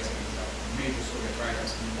names, getting major Soviet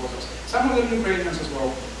writers and reporters, some of them Ukrainians as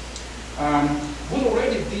well, would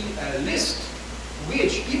already be a list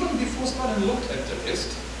which, even before Stalin looked at the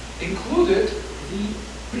list, included the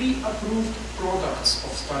pre-approved products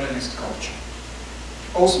of Stalinist culture.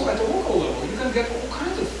 Also, at a local level, you can get all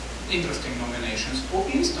kinds of interesting nominations. For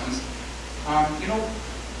instance,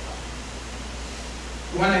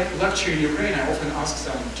 when I lecture in Ukraine, I often ask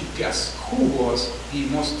them to guess who was the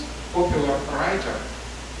most popular writer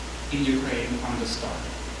in Ukraine under Stalin.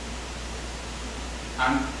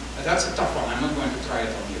 And that's a tough one. I'm not going to try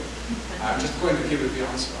it on you. I'm just going to give you the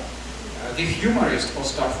answer. The humorist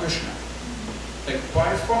Ostap Vyshnev, like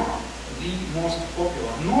by far the most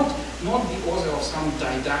popular, not the author of some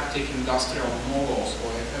didactic industrial novels.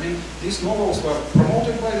 These novels were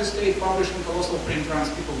promoted by the state, published in colossal print runs.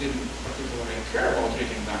 People didn't particularly care about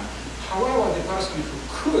reading them. However, the person who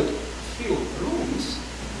could fill rooms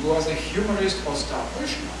was a humorist Ostap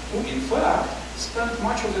Vyshnev, who in fact spent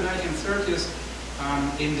much of the 1930s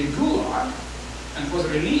in the Gulag and was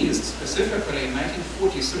released specifically in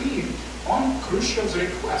 1943 on Khrushchev's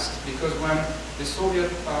request, because when the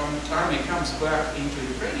Soviet army comes back into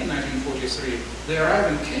Ukraine in 1943, they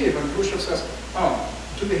arrive in Kiev and Khrushchev says, "Oh,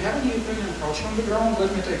 do we have any Ukrainian culture on the ground?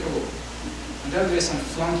 Let me take a look." And then there is some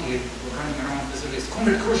flunky running around with a list.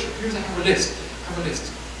 "Comrade Khrushchev, here's I have a list.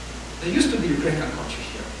 There used to be Ukrainian culture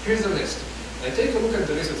here. Here's the list." They take a look at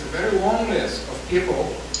the list. It's a very long list of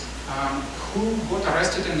people who got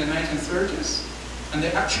arrested in the 1930s, and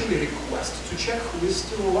they actually request to check who is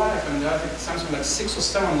still alive, and there are something like 6 or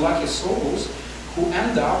 7 lucky souls who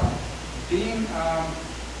end up being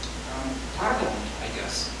pardoned, I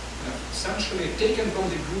guess, essentially taken from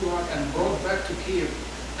the Gulag and brought back to Kiev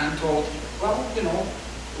and told, well,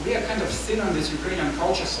 we are kind of thin on this Ukrainian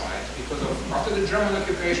culture side because of after the German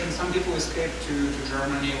occupation, some people escaped to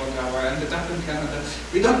Germany or whatever, ended up in Canada.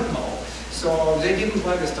 We don't know. So they didn't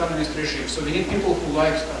like the Stalinist regime. So we need people who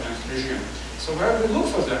like Stalinist regime. So where do we look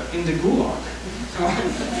for them? In the Gulag.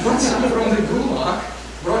 Got some from the Gulag,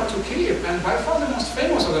 brought to Kiev, and by far the most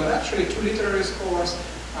famous of them, actually 2 literary scholars,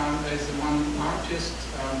 is one artist.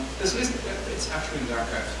 This list, it's actually in the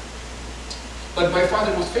archives. But by far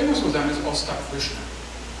the most famous of them is Ostap Vyshnev.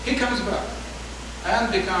 He comes back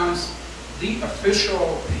and becomes the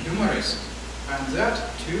official humorist, and that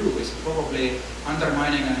too is probably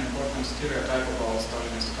undermining an important stereotype about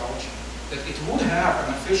Stalinist culture, that it would have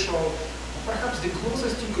an official, perhaps the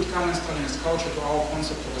closest you could come in Stalinist culture to our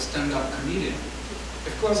concept of a stand-up comedian.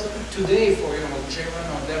 Because today, for J.B.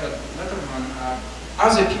 or David Letterman,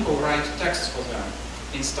 other people write texts for them.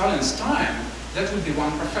 In Stalin's time, that would be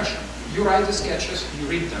one profession. You write the sketches, you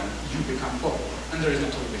read them, you become popular, and there is no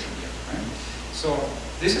television yet, right? So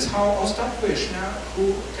this is how Ostap Vyshnev,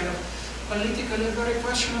 who kind of politically a very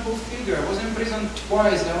questionable figure, was imprisoned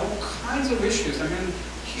twice. There are all kinds of issues.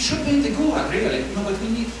 He should be in the Gulag, really. No, but we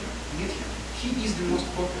need him. He is the most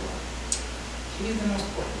popular.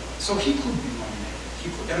 So he could be nominated. He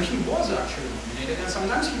was actually nominated, and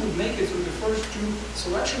sometimes he would make it through the first 2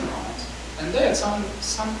 selection rounds. And there, at some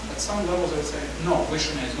levels, they would say, no,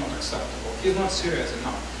 Vyshnev is not acceptable. He's not serious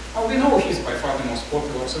enough. Oh, we know he's by far the most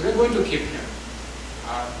popular, so we're going to keep him.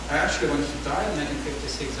 Actually, when he died in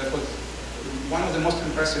 1956, that was one of the most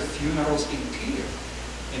impressive funerals in Kiev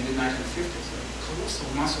in the 1950s. A colossal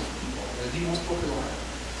mass of people, the most popular.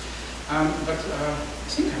 But I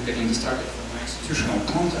think I'm getting distracted from my institutional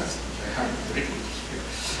context, which I have written here.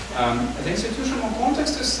 The institutional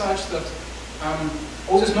context is such that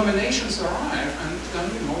all these nominations arrive, and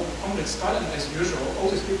then, Comrade Stalin, as usual, all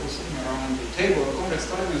these people sitting around the table, Comrade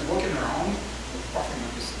Stalin is walking around, puffing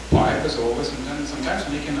on his pipe as always, and then sometimes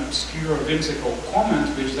making an obscure, whimsical comment,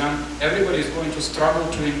 which then everybody is going to struggle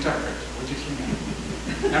to interpret. What did he mean?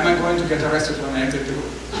 Am I going to get arrested when I enter the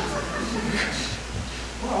room?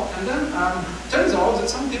 Well, and then turns out that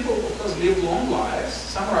some people, of course, live long lives.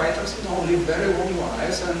 Some writers, live very long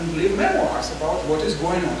lives and live memoirs about what is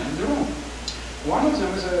going on in the room. One of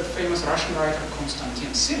them is a famous Russian writer, Konstantin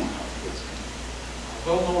Simonov, who is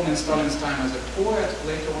well known in Stalin's time as a poet,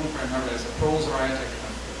 later on primarily as a prose writer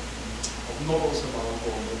of novels about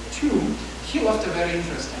World War II. He left a very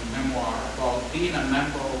interesting memoir about being a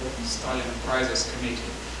member of the Stalin Prizes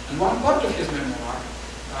Committee. And one part of his memoir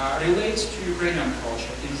relates to Ukrainian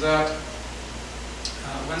culture in that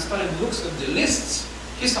when Stalin looks at the lists,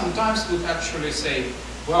 he sometimes would actually say,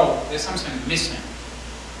 well, there's something missing.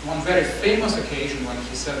 One very famous occasion when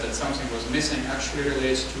he said that something was missing actually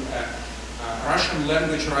relates to a Russian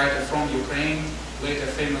language writer from Ukraine, later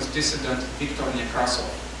famous dissident Viktor Nekrasov,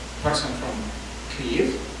 person from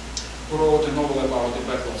Kyiv, who wrote a novel about the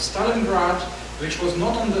Battle of Stalingrad, which was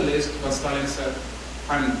not on the list, but Stalin said,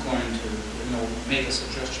 I'm going to make a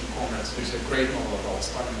suggestion, comrades. There's a great novel about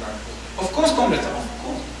Stalingrad. Of course, comrades, of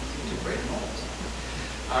course, it's a great novel.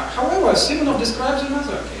 However, Simonov describes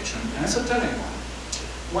another occasion, and it's a telling one.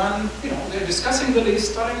 When they're discussing the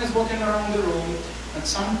list, Stalin is walking around the room. At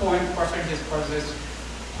some point, puffing his pipe, says,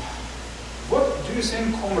 "What do you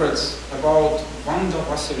think, comrades, about Wanda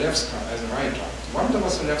Wasilewska as a writer?" Wanda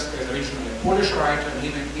Wasilewska is originally a Polish writer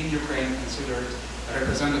living in Ukraine, considered a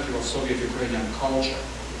representative of Soviet Ukrainian culture.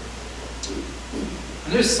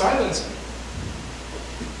 And there's silence.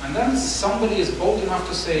 And then somebody is bold enough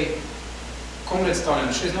to say, "Comrade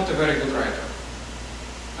Stalin, she's not a very good writer."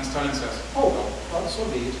 And Stalin says, "Oh, well, so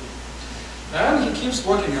be it." And he keeps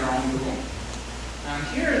walking around the room. And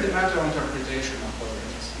here is the matter of interpretation of what it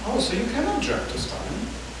is. Oh, so you can object to Stalin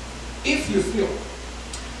if you feel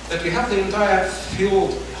that you have the entire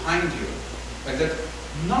field behind you, like that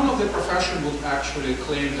none of the profession would actually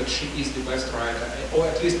claim that she is the best writer, or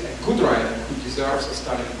at least a good writer who deserves a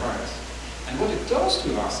Stalin Prize. And what it tells to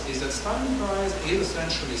us is that Stalin Prize is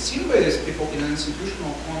essentially seen by these people in an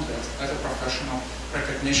institutional context as a professional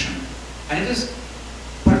recognition. And it is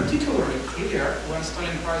particularly clear when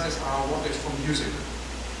Stalin Prizes are awarded for music.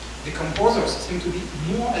 The composers seem to be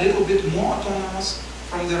a little bit more autonomous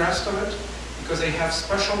from the rest of it, because they have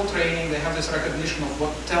special training, they have this recognition of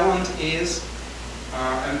what talent is,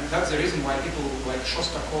 and that's the reason why people like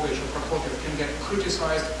Shostakovich or Prokofiev can get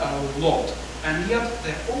criticized a lot, and yet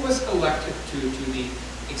they're always elected to the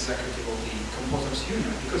executive of the Composers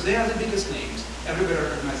Union, because they are the biggest names. Everybody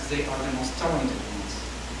recognizes they are the most talented ones,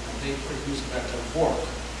 and they produce better work.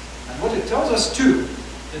 And what it tells us too,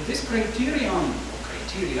 that this criteria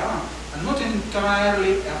are not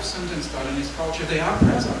entirely absent in Stalinist culture, they are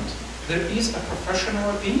present. There is a professional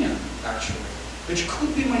opinion, actually, which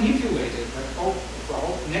could be manipulated, like, oh,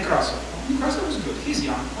 well, Nekrasov. Oh, Nekrasov is good, he's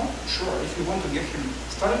young. Oh, sure, if you want to give him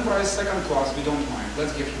Stalin Prize second class, we don't mind,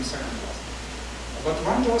 let's give him second class. But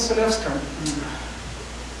Wanda Wasilewska,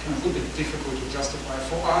 a little bit difficult to justify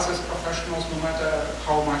for us as professionals, no matter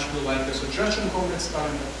how much we like the suggestion, comrade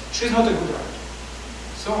Stalin, she's not a good writer.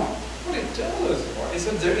 So, what it tells us is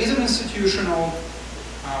that there is an institutional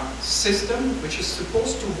system which is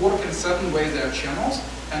supposed to work in certain ways, there are channels,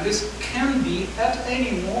 and this can be, at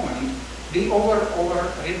any moment, be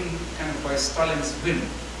overridden kind of by Stalin's whim,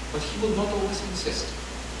 but he would not always insist.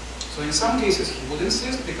 So in some cases he would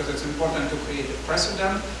insist because it's important to create a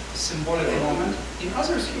precedent, a symbolic moment. In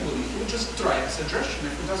others he would just try a suggestion.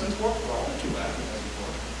 If it doesn't work, well, too bad, it doesn't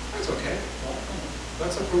work. That's okay. Well,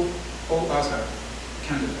 let's approve all other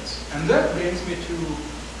candidates. And that brings me to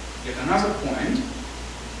yet another point,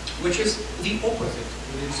 which is the opposite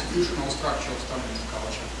of the institutional structure of Stalinist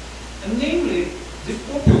culture, and namely the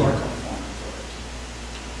popular component of it.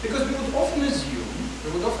 Because we would often assume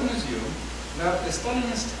that the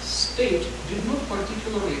Stalinist state did not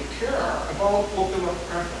particularly care about popular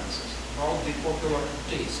preferences, about the popular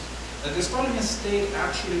taste. That the Stalinist state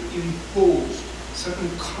actually imposed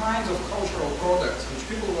certain kinds of cultural products which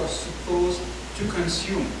people were supposed to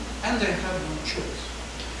consume, and they had no choice.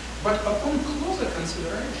 But upon closer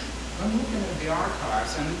consideration, when looking at the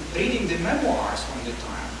archives and reading the memoirs from the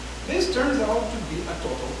time, this turns out to be a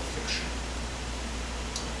total fiction.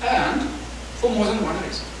 And for more than one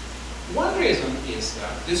reason. One reason is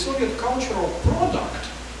that the Soviet cultural product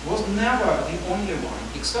was never the only one,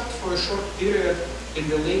 except for a short period in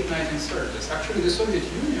the late 1930s. Actually, the Soviet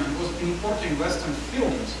Union was importing Western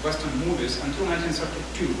films, Western movies, until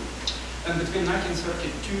 1932. And between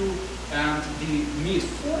 1932 and the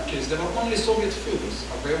mid-40s, there were only Soviet films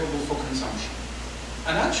available for consumption.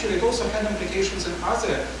 And actually, it also had implications in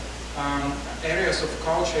other areas of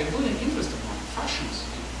culture, including interesting ones, fashions,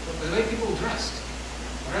 the way people dressed.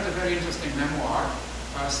 I read a very interesting memoir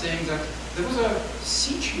saying that there was a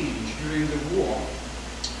sea change during the war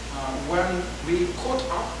when we caught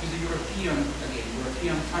up with the European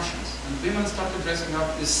fashions, and women started dressing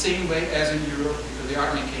up the same way as in Europe because the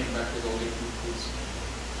army came back with all the recruits.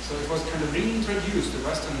 So So it was kind of reintroduced, the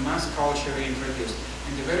Western mass culture reintroduced.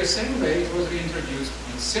 In the very same way it was reintroduced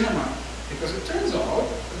in cinema, because it turns out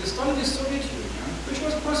that the Stalinist Soviet Union, which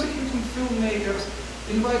was prosecuting filmmakers,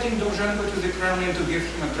 inviting Dovzhenko to the Kremlin to give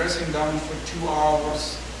him a dressing down for 2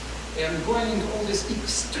 hours, and going into all this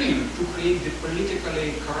extreme to create the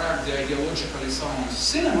politically correct, the ideologically sound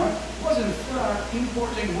cinema, was in fact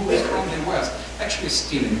importing movies from the West, actually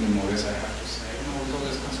stealing the movies, I have to say, with all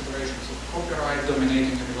these considerations of copyright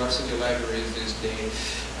dominating university libraries this day,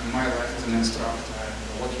 and my life as an instructor,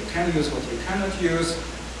 what you can use, what you cannot use.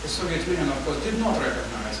 The Soviet Union, of course, did not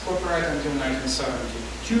recognize copyright until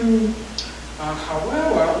 1972.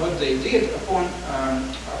 However, what they did upon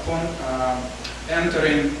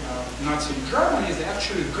entering Nazi Germany, they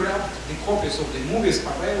actually grabbed the copies of the movies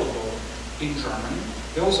available in Germany.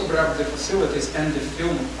 They also grabbed the facilities and the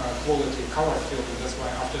film quality, color film. That's why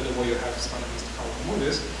after the war you have Stalinist color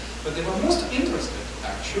movies. But they were most interested,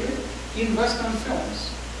 actually, in Western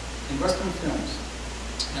films.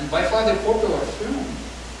 And by far the popular film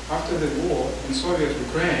after the war in Soviet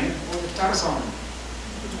Ukraine was Tarzan.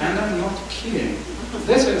 And I'm not kidding.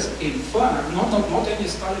 This is, in fact, not any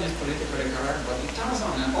Stalinist politically correct, but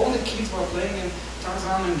Tarzan, and all the kids were playing in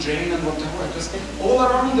Tarzan and Jane and whatever, just all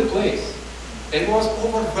around the place. It was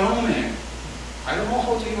overwhelming. I don't know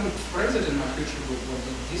how to even phrase it in my future book, but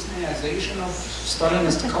the Disneyization of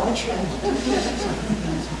Stalinist culture.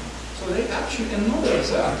 So they actually, and not just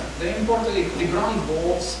that, they imported the ground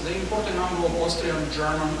balls, they imported a number of Austrian,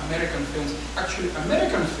 German, American films. Actually,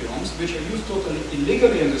 American films, which are used totally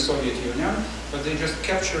illegally in the Soviet Union, but they just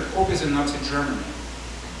captured copies in Nazi Germany.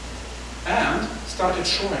 And started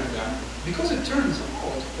showing them, because it turns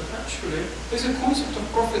out that actually there's a concept of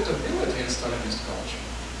profitability in Stalinist culture.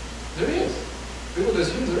 There is. People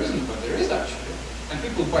assume there isn't, but there is actually. And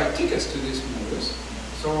people buy tickets to these movies,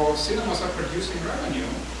 so cinemas are producing revenue.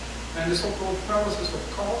 And the so-called palaces of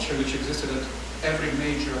culture, which existed at every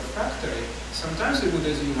major factory, sometimes they would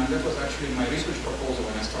assume, and that was actually my research proposal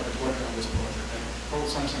when I started working on this project, I wrote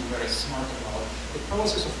something very smart about the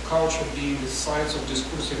palaces of culture being the sites of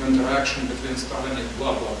discursive interaction between Stalin and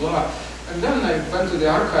blah, blah, blah. And then I went to the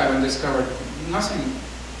archive and discovered nothing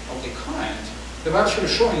of the kind. They were actually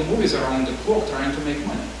showing movies around the clock trying to make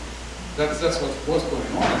money. That's what was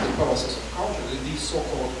going on at the palaces of culture, these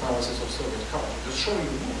so-called palaces of Soviet culture, just showing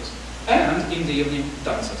the movies. And in the evening,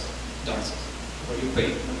 dances, where you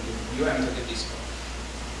pay, you enter the disco.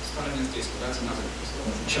 Stalinist disco, that's another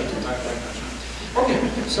chapter type right now. Okay,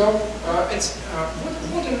 so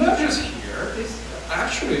what emerges here is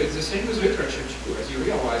actually it's the same with literature too, as you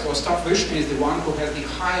realize. Ostap Vyshny is the one who has the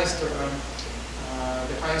highest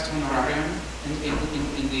honorarium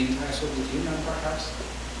in the entire Soviet Union, perhaps.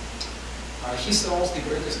 He sells the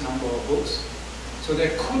greatest number of books. So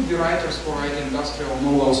there could be writers who write industrial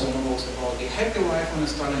novels and novels about the happy life on a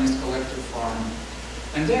Stalinist collective farm.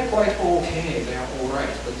 And they're quite okay, they are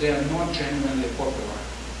alright, but they are not genuinely popular.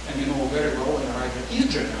 And you know very well when a writer is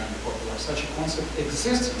genuinely popular, such a concept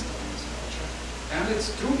exists in Stalinist culture. And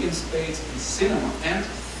it's true in spades in cinema and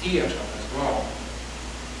theater as well.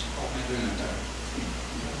 How am I doing on that?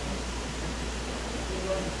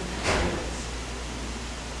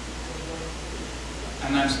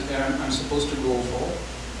 And I'm supposed to go for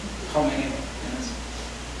how many minutes?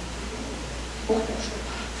 Okay, sure.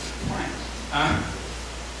 Fine.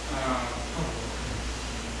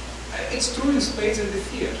 It's true in spades in the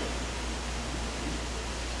theater.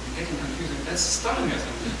 I'm getting confusing. That's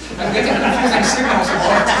Stalinism. I'm getting confusing signals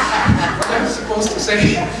about what I'm supposed to say.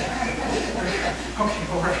 Okay,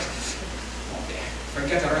 all right. Okay. If I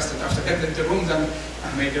get arrested after getting the room, then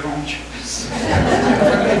I made the wrong choice. If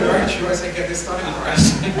I made the right choice, I get the Stalin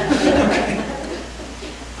prize. Okay.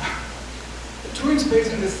 True in spades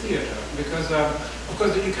in the theater, because of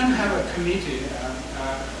course you can have a committee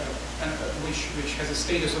which has a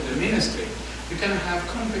status of the ministry. You can have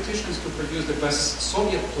competitions to produce the best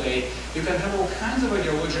Soviet play. You can have all kinds of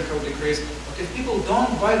ideological decrees. But if people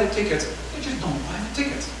don't buy the tickets, they just don't buy the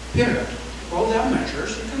tickets. Period. Well, there are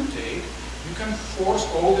measures you can take. You can force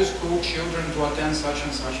all the school children to attend such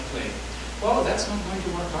and such play. Well, that's not going to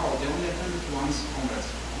work out. They only attend it once, comrades.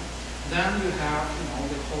 Then you have,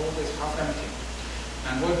 the hall is half empty.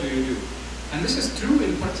 And what do you do? And this is true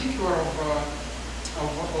in particular of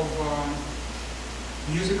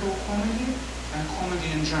musical comedy and comedy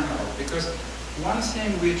in general. Because one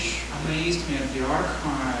thing which amazed me at the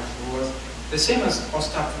archive was the same as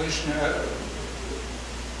Ostap Vyshny,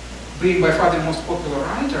 being by far the most popular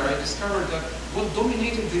writer, I discovered that what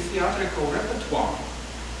dominated the theatrical repertoire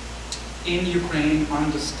in Ukraine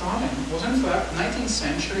under Stalin was in fact 19th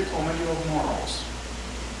century comedy of morals.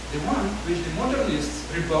 the one which the modernists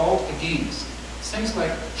rebelled against. Things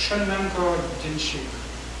like Shelmenko, Dinchik,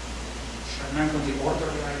 Shelmenko the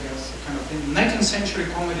Orderly, I guess, kind of thing. 19th century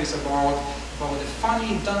comedies about the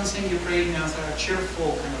funny, dancing Ukrainians that are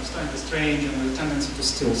cheerful, kind of strange, and with a tendency to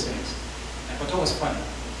steal things. But always funny.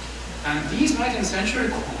 And these 19th century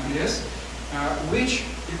comedies, which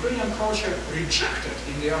Ukrainian culture rejected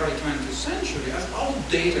in the early 20th century as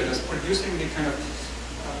outdated, as producing the kind of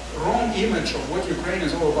wrong image of what Ukraine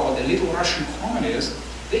is all about, the little Russian comedies,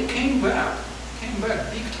 they came back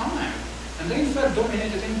big time. And they in fact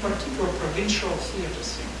dominated in particular provincial theater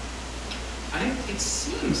scene. And it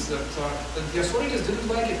seems that the authorities didn't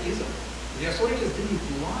like it either. The authorities didn't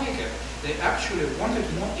like it. They actually wanted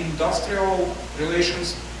more industrial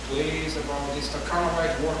relations plays about the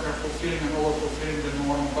Stakhanovite worker fulfilling and over-fulfilling the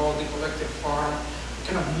norm, about the collective farm,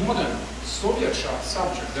 kind of modern Soviet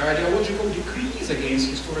subject. The ideological decrees against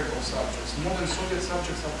historical subjects, modern Soviet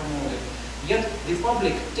subjects are promoted. Yet the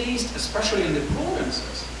public taste, especially in the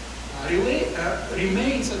provinces, remains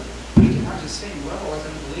at pretty much the same level as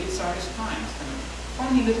in the late Tsarist times. Kind of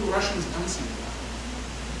funny little Russians dancing around.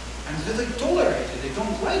 And they tolerate it. They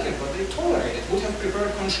don't like it, but they tolerate it. Would have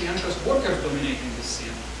preferred conscientious workers dominating the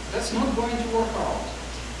scene. That's not going to work out.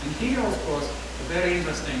 And here, of course, a very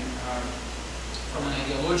interesting, from an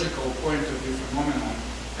ideological point of view, phenomenon.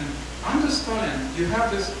 And under Stalin, you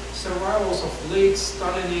have this survivals of late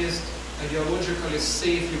Stalinist, ideologically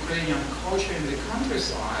safe Ukrainian culture in the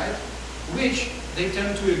countryside, which they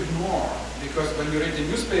tend to ignore. Because when you read the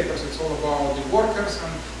newspapers, it's all about the workers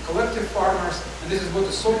and collective farmers, and this is what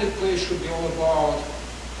the Soviet play should be all about.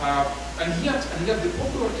 And yet the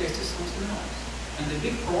popular taste is something else. And the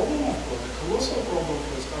big problem, of course, the colossal problem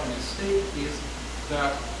for the Stalinist state is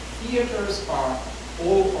that theaters are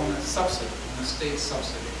all on a subsidy, on a state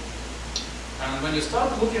subsidy. And when you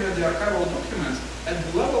start looking at the archival documents, at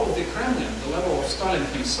the level of the Kremlin, the level of Stalin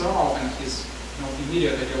himself and his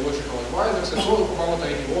immediate ideological advisors, it's all about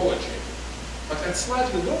ideology. But at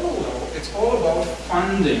slightly lower level, it's all about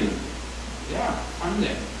funding. Yeah,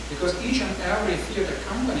 funding. Because each and every theater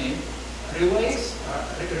company relies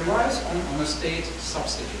on a state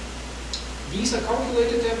subsidy. These are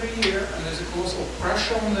calculated every year, and there's a colossal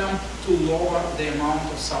pressure on them to lower the amount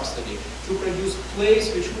of subsidy, to produce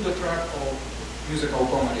plays which would attract, or musical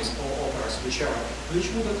comedies or operas, whichever, which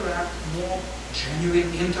would attract more genuine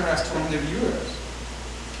interest from the viewers,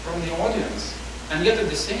 from the audience, and yet at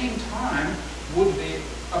the same time would be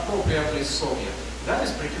appropriately Soviet. That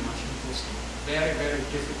is pretty much impossible. Very, very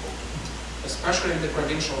difficult, especially in the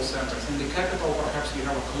provincial centers. In the capital, perhaps you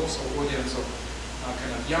have a colossal audience of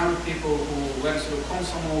kind of young people who went through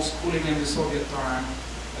Komsomol schooling in the Soviet time.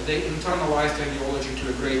 They internalized ideology to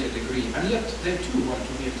a greater degree, and yet they too want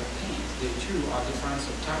to be entertained. They too are the friends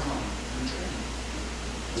of Tarzan and training.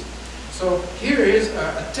 So here is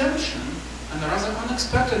a tension, and a rather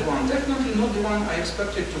unexpected one, definitely not the one I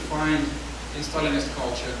expected to find in Stalinist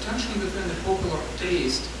culture, a tension between the popular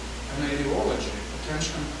taste and ideology, a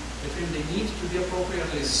tension between the need to be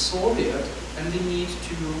appropriately Soviet and the need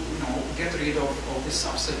to, get rid of the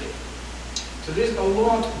subsidy. So there's a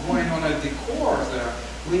lot going on at the core there,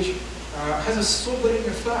 which has a sobering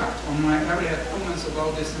effect on my earlier comments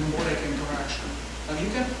about the symbolic interaction. And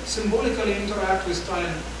you can symbolically interact with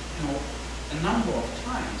Stalin, a number of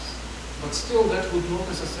times, but still that would not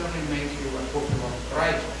necessarily make you a popular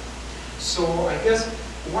writer. So I guess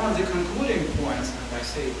one of the concluding points, and I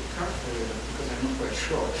say carefully because I'm not quite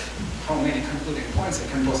sure how many concluding points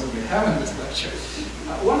I can possibly have in this lecture,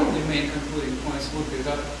 one of the main concluding points would be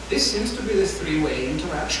that this seems to be this three-way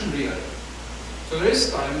interaction really. So there is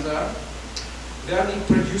Stalin there. They are the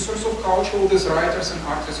producers of culture, all these writers and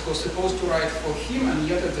artists who are supposed to write for him, and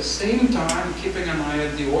yet at the same time keeping an eye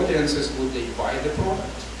at the audiences, would they buy the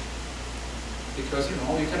product? Because, you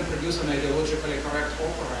can produce an ideologically correct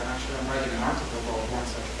opera, and actually I'm writing an article about one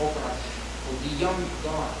such opera called The Young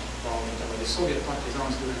God, about the Soviet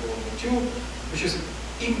partisans during World War II, which is an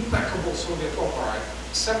impeccable Soviet opera,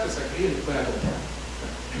 except it's like really bad opera,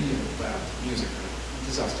 really bad musically,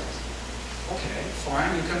 disastrous. Okay,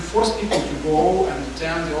 fine, you can force people to go and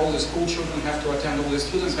attend, all the school children have to attend, all the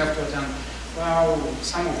students have to attend. Well,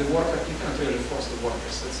 some of the workers, you cannot really force the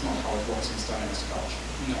workers, that's not how it works in Stalinist culture.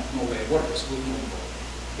 No way, workers will not go.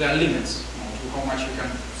 There are limits to how much you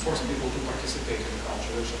can force people to participate in the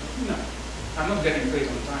culture. No, I'm not getting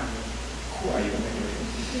paid on time, but who are you anyway?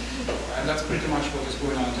 And that's pretty much what is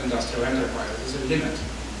going on in industrial enterprise, there's a limit.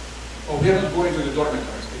 Oh, we are not going to the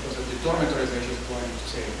dormitories, because at the dormitories they're just going to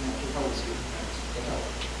say, to hell with you, get out,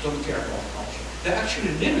 don't care about culture. There are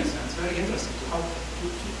actually limits, and it's very interesting to how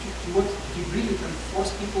what degree you can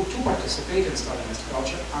force people to participate in Stalinist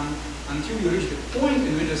culture until you reach the point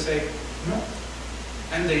in which they say no.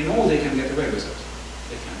 And they know they can get away with it.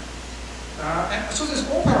 They can. And so this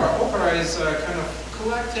opera is kind of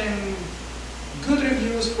collecting good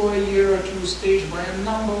reviews for a year or two, staged by a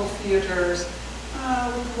number of theaters,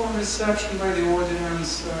 lukewarm reception by the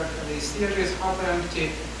audience, the theater is half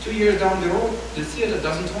empty. 2 years down the road, the theater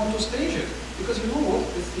doesn't want to stage it. Because you know what?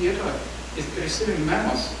 The theater is receiving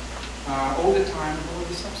memos all the time about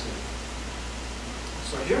the subsidy.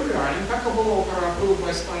 So here we are, an impeccable opera approved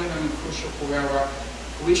by Stalin and Khrushchev, whoever,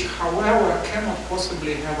 which, however, cannot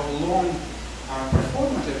possibly have a long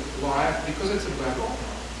performative life because it's a bad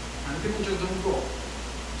opera, and people just don't go.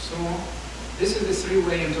 So this is the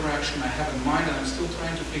three-way interaction I have in mind, and I'm still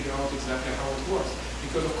trying to figure out exactly how it works.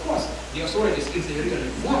 Because of course, the authorities, if they really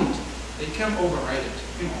want, they can override it.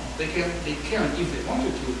 You know, they can, if they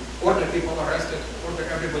wanted to, order people arrested, order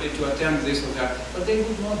everybody to attend this or that, but they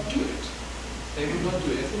would not do it. They would not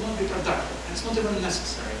do it. It would not be productive. And it's not even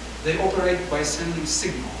necessary. They operate by sending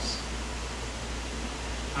signals.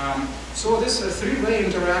 So this three-way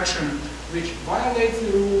interaction, which violates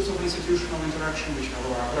the rules of institutional interaction which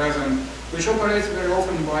are present, which operates very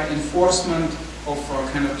often by enforcement of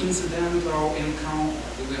kind of incidental encounters,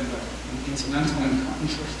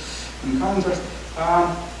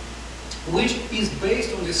 which is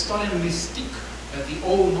based on the Stalin mystique, the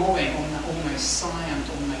all-knowing, omniscient,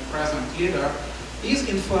 omnipresent leader, is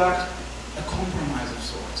in fact a compromise of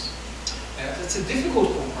sorts. It's a difficult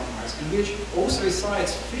compromise in which all three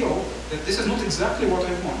sides feel that this is not exactly what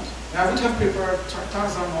I want. I would have prepared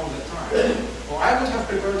Tarzan all the time, or I would have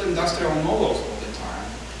prepared industrial novels all the time,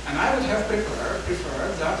 and I would have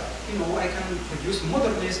preferred that, you know, I can produce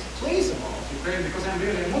modernist plays about Ukraine because I'm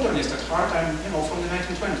really a modernist at heart. I'm, you know, from the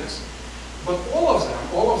 1920s. But all of them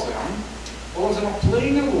are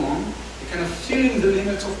playing along, kind of feeling the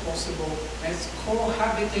limits of possible, and it's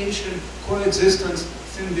cohabitation, coexistence,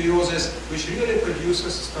 symbiosis, which really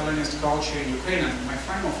produces Stalinist culture in Ukraine. And my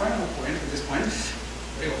final point at this point,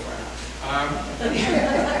 real final,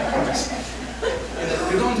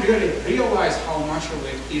 we don't really realize how much of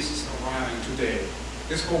it is surviving today.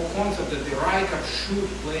 This whole concept that the Riker should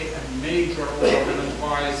play a major role, an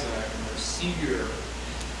advisor, a seer.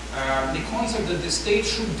 The concept that the state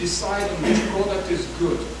should decide on which product is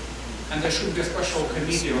good, and there should be a special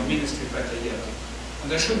committee or ministry, better yet.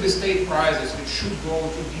 And there should be state prizes which should go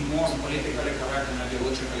to the most politically correct and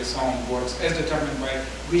ideologically sound works as determined by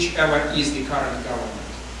whichever is the current government.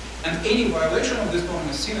 And any violation of this norm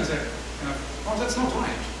is seen as a, oh, that's not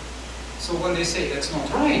right. So when they say that's not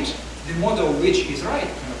right, the model which is right,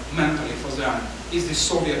 mentally for them, is the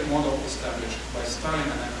Soviet model established by Stalin,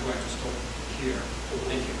 and I'm going to stop here.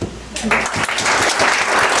 Thank you.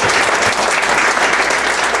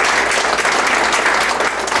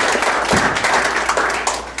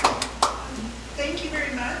 Thank you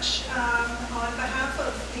very much. On behalf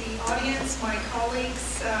of the audience, my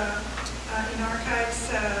colleagues in Archives,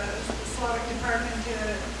 Slavic Department,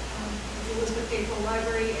 the Elizabeth Gayful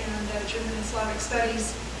Library, and German and Slavic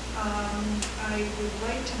Studies, I would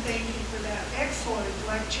like to thank you for that excellent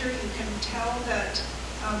lecture. You can tell that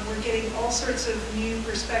we're getting all sorts of new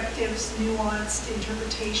perspectives, nuanced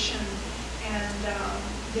interpretation, and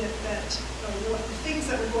the things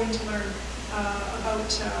that we're going to learn about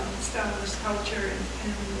Stalinist culture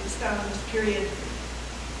and the Stalinist period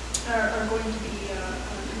are going to be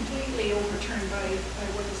completely overturned by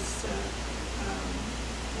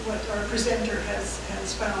what our presenter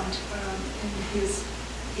has found in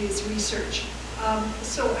his research.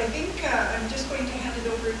 So I think I'm just going to hand it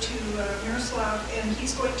over to Miroslav, and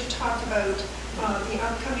he's going to talk about the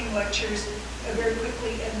upcoming lectures very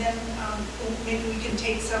quickly, and then maybe we can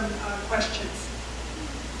take some questions.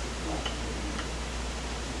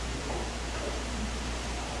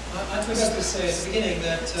 I forgot to say at the beginning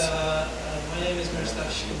that my name is Miroslav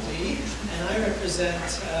and I represent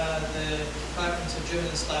the Department of German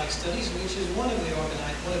and Slavic Studies, which is one of the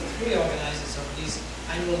three organizers of these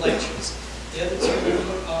annual lectures. The other two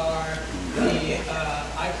are the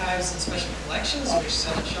Archives and Special Collections, which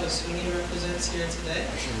Serhy Yekelchyk represents here today,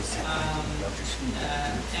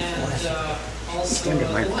 and also the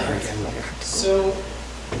library. So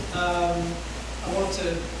I want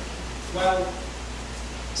to, while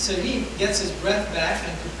Serhy gets his breath back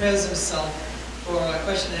and prepares himself for a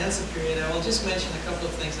question and answer period, I will just mention a couple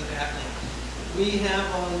of things that are happening. We have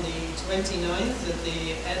on the 29th, at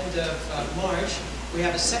the end of March, we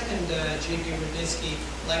have a second J.B. Rudnyckyj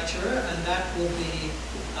lecturer, and that will be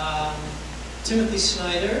Timothy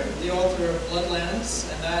Snyder, the author of Bloodlands,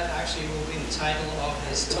 and that actually will be the title of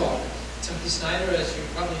his talk. Timothy Snyder, as you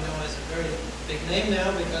probably know, is a very big name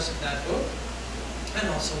now because of that book, and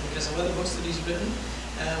also because of other books that he's written.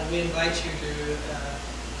 We invite you to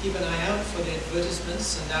keep an eye out for the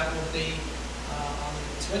advertisements, and that will be on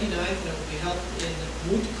the 29th, and it will be held in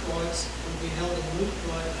Moot-Court. It will be held in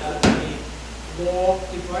Moot-Court at the Law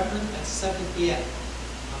Department at 7 p.m.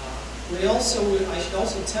 I should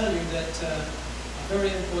also tell you that a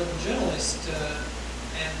very important journalist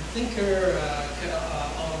and thinker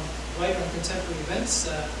writer on contemporary events,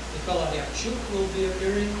 Nicola Ryabchuk, will be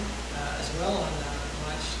appearing as well on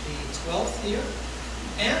March the 12th here.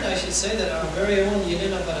 And I should say that our very own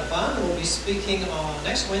Yelena Baraban will be speaking on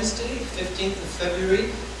next Wednesday, 15th of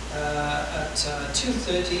February, at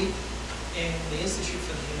 2:30 in the Institute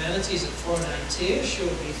for the Humanities at 419. She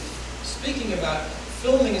will be speaking about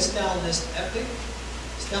filming a Stalinist epic,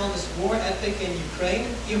 Stalinist war epic in Ukraine,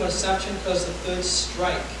 Igor Savchenko's The Third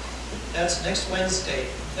Strike. That's next Wednesday.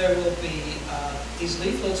 There will be, these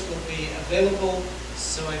leaflets will be available,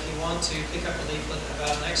 so if you want to pick up a leaflet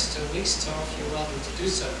about next week's talk, you're welcome to do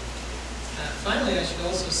so. Finally, I should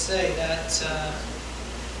also say that,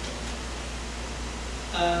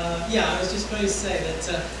 I was just going to say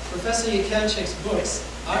that Professor Yekelchyk's books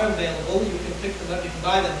are available. You can pick them up, you can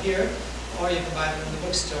buy them here, or you can buy them in the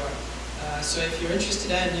bookstore. So if you're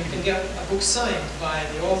interested, and you can get a book signed by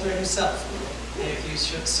the author himself, if you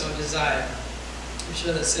should so desire. I'm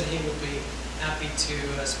sure that Serhy would be happy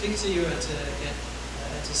to speak to you and to get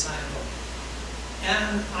to sign a book.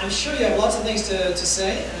 And I'm sure you have lots of things to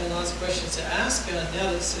say and lots of questions to ask. And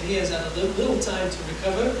now that Serhy has had a little time to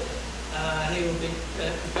recover, he will be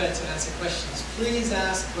prepared to answer questions. Please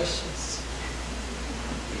ask questions.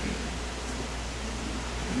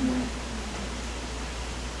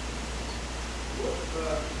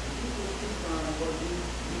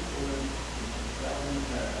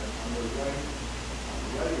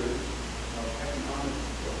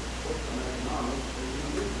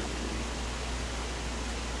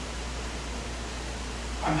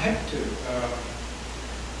 I'm happy to.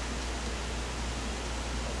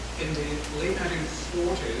 In the late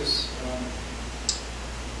 1940s,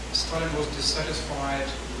 Stalin was dissatisfied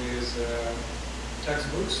with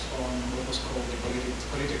textbooks on what was called the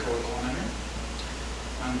political economy.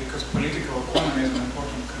 And because political economy is an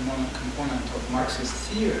important component of Marxist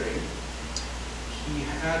theory, he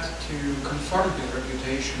had to confirm his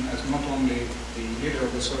reputation as not only the leader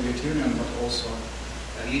of the Soviet Union, but also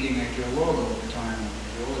a leading ideologue of the time, an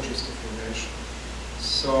ideologist of revelation.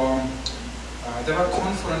 So there were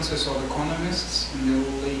conferences of economists in the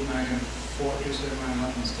late 1940s, if I'm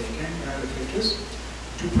not mistaken, early 50s,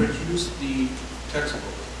 to produce the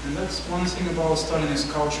textbook. And that's one thing about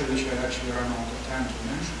Stalinist culture which I actually ran out of time to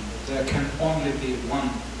mention. There can only be one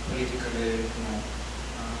politically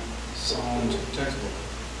sound textbook.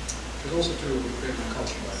 It's also true of Ukrainian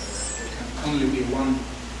culture, by the way. There can only be one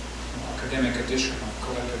academic edition of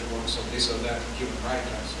collected works of this or that given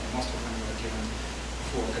writer, so most of them were given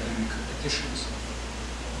for academic editions of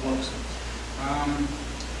works.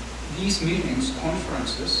 These meetings,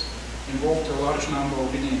 conferences, involved a large number of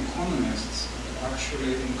leading economists,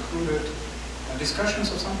 actually included discussions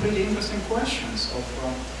of some pretty interesting questions of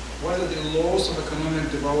whether the laws of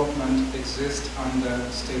economic development exist under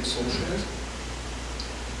state socialism,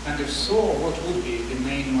 and if so, what would be the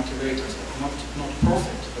main motivators? Not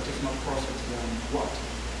profit, but if not profit, then what?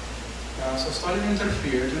 So Stalin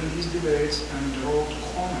interfered in these debates and wrote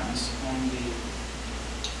comments on the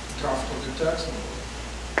draft of the textbook,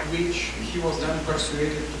 which he was then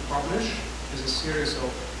persuaded to publish as a series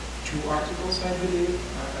of 2 articles, I believe,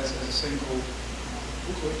 as a single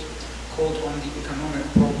booklet, called On the Economic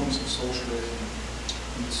Problems of Socialism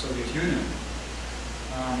in the Soviet Union.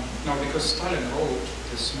 Now, because Stalin wrote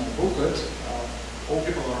this small booklet, all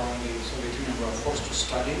people around the Soviet Union were forced to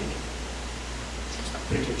study it, which was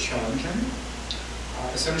pretty challenging.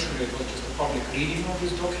 Essentially, it was just a public reading of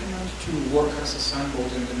this document, 2 workers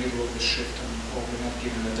assembled in the middle of the shift and probably not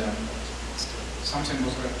given a damn, but still, something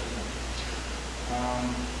was read to them.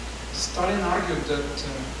 Stalin argued that,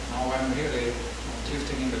 now I'm really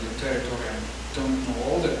drifting into the territory I don't know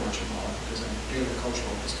all that much about, because I'm really a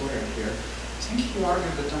cultural historian here. I think he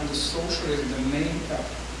argued that under socialism,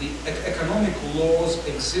 the economic laws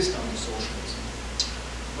exist under socialism,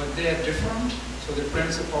 but they are different. So the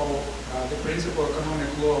principal economic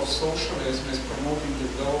law of socialism is promoting the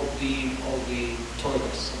well-being of the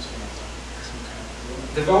toilers, something like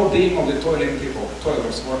that. The well-being of the toiling people,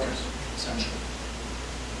 toilers, workers, essentially.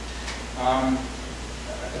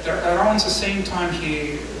 Around the same time,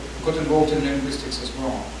 he got involved in linguistics as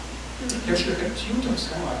well. He actually had tutors,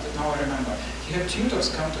 now I remember. He had tutors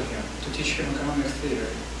come to him to teach him economic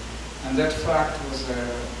theory. And that fact was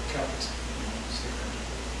kept secret.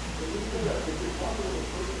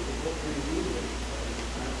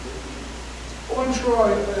 Oh, I'm sure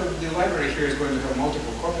the library here is going to have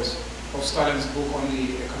multiple copies of Stalin's book on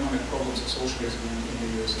the economic problems of socialism in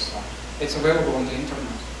the USSR. It's available on the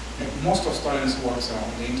internet. Most of Stalin's works are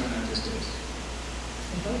on the internet these days.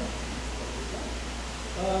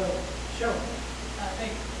 Sure.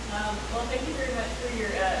 Thanks. Well, thank you very much for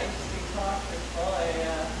your interesting talk. First of all, I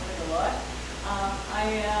learned a lot.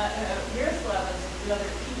 Miroslav has rather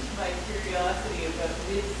piqued my curiosity about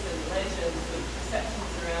myths and legends and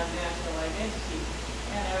perceptions around national identity.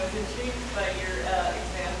 And I was intrigued by your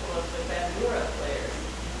example of the Bandura players,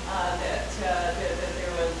 that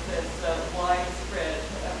there was this widespread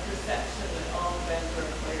perception that all the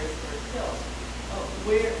Bandura players were killed.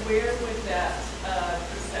 Where would that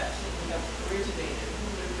perception have originated? Who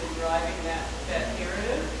would have been driving that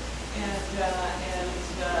narrative? And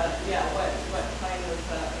yeah, what kind of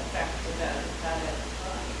effect would that have had at the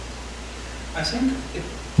time? I think it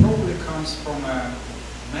probably comes from a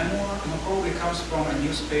memoir, and it probably comes from a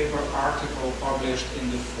newspaper article published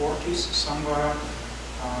in the 40s somewhere,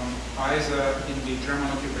 either in the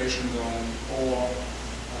German occupation zone or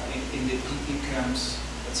in the DP camps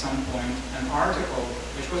at some point, an article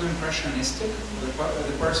which was impressionistic.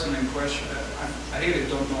 The person in question, I really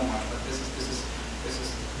don't know much, but this is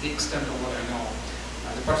the extent of what I know.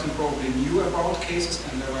 The person probably knew about cases,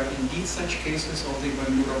 and there were indeed such cases of the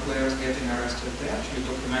Bandura players getting arrested. They actually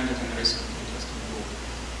documented in a recent interesting book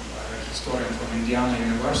by a historian from Indiana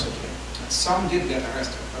University. And some did get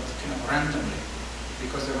arrested, but kind of randomly,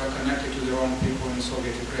 because they were connected to their own people in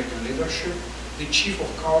Soviet Ukrainian leadership. The chief of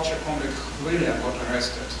culture, Comrade Khvylya, got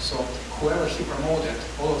arrested. So whoever he promoted,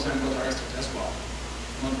 all of them got arrested as well.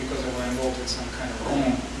 Not because they were involved in some kind of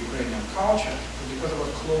wrong Ukrainian culture, but because they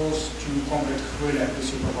were close to Comrade Khvylya, who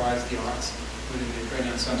supervised the arts within the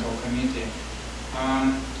Ukrainian Central Committee.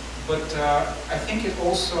 But I think it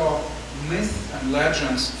also, myth and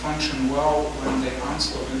legends function well when they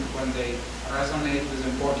answer, when they resonate with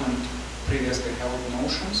important previously held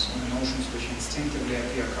notions, and notions which instinctively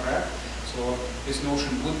appear correct. So this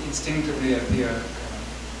notion would instinctively appear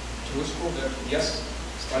truthful, that yes,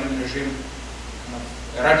 Stalin regime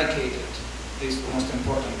eradicated this most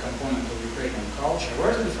important component of Ukrainian culture.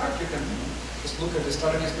 Whereas in fact you can just look at the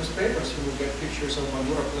Stalinist newspapers, you will get pictures of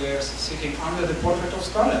Bandura players sitting under the portrait of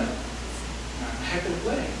Stalin, happily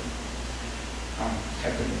playing.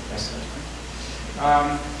 Happily, I said.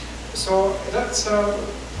 So that's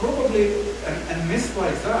probably a myth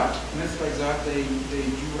like that. They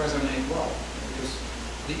do resonate well, because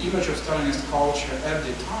the image of Stalinist culture at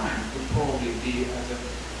the time would probably be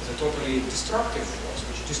as a totally destructive force,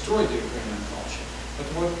 which destroyed the Ukrainian culture.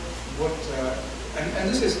 But and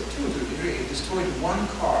this is true to a degree. It destroyed one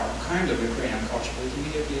kind of Ukrainian culture, but it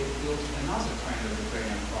immediately built another kind of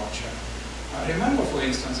Ukrainian culture. Remember, for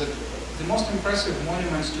instance, that the most impressive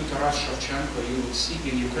monuments to Taras Shevchenko you would see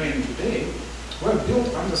in Ukraine today were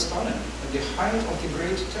built under Stalin at the height of the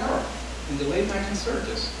Great Terror in the late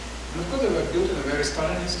 1930s. And of course they were built in a very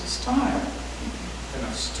Stalinist style, kind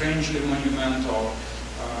of strangely monumental,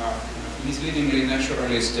 kind of misleadingly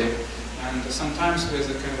naturalistic, and sometimes with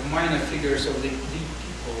the kind of minor figures of the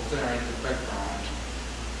people there in the background.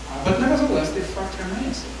 But nevertheless, the fact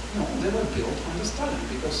remains, they were built under Stalin,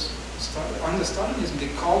 because under Stalinism, the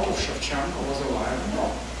cult of Shevchenko was alive and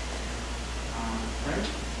well. Right?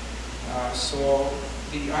 So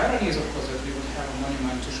the irony is, of course, that we would have a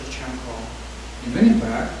monument to Shevchenko in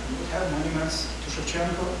Winnipeg. We would have monuments to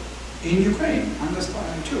Shevchenko in Ukraine under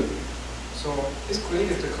Stalin too. So this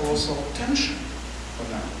created a colossal tension for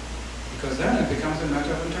them, because then it becomes a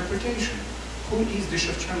matter of interpretation. Who is the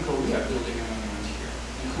Shevchenko we are building a monument here?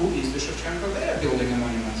 And who is the Shevchenko they are building a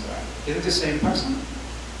monument there? Is it the same person?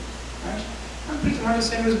 Right? And pretty much the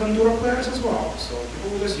same as Bandura players as well. So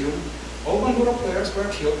people would assume all Bandura players were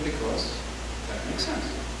killed because that makes sense.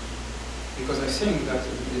 Because I think that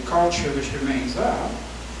the culture which remains there,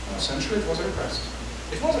 essentially it was repressed.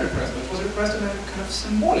 It was repressed, but it was repressed in a kind of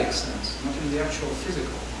symbolic sense, not in the actual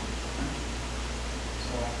physical. Right?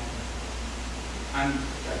 So, and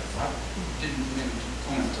I didn't mean to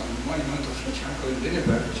comment on the monument of Shevchenko in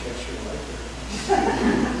Winnipeg, which I actually like very much.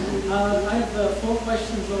 I have 4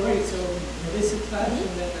 questions already, so basic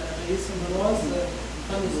fashion that is in the laws,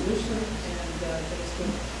 find a solution, and thanks to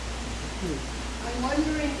I'm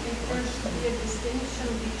wondering if there should be a distinction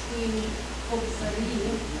between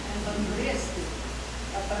Kobzari and Bandurist.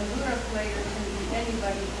 A Bandura player can be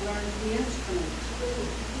anybody who learns the instrument.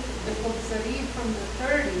 The Kobzari from the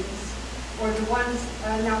 30s, or the ones,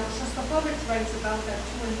 now Shostakovich writes about that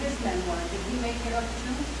too in his memoir. Did he make it up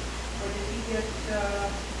too? or did he get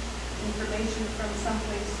information from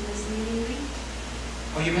someplace misleadingly?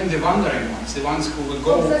 Oh, you mean the wandering ones, the ones who would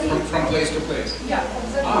go from place to place? Yeah,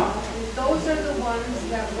 those are the ones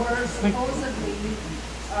that were supposedly,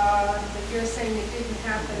 if you're saying it didn't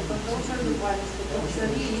happen, but those are the ones, the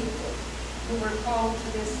Obzari, who were called to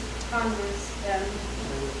this Congress and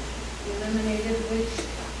eliminated, which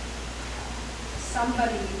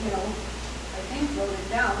somebody, I think wrote it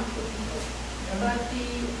down. But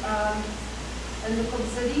and the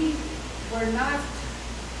Obzari were not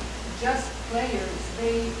just players.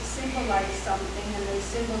 They symbolize something, and they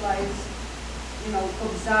symbolize,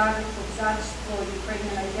 Kobzarstvo,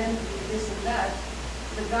 Ukrainian identity, this and that.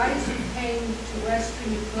 The guys who came to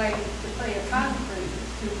rescue to play a country,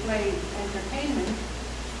 to play entertainment,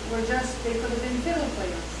 were they could have been fiddle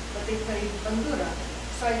players, but they played bandura.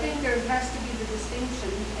 So I think there has to be the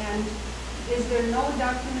distinction. And is there no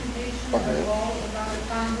documentation at all about a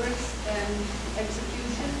Congress and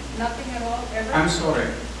execution? Nothing at all, ever? I'm sorry.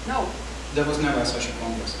 No. There was never such a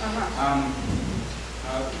Congress.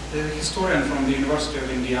 The historian from the University of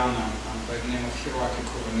Indiana by the name of Serhy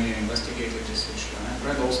Yekelchyk investigated this issue. And I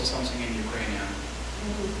read also something in Ukrainian.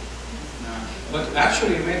 But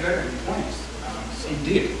actually you made very good points.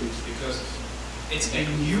 Indeed, because it's a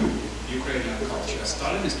new Ukrainian culture, a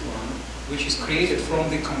Stalinist one, which is created from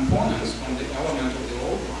the components, from the element of the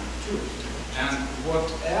old one too. And what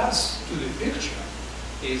adds to the picture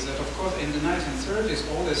is that, of course, in the 1930s,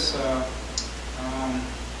 all this, how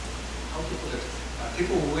to put it,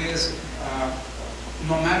 people with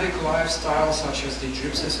nomadic lifestyle, such as the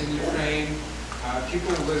gypsies in Ukraine,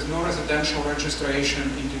 people with no residential registration,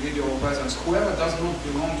 individual peasants, whoever does not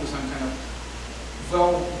belong to some kind of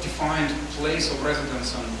well-defined place of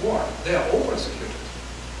residence and work, they are all persecuted,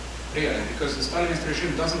 really, because the Stalinist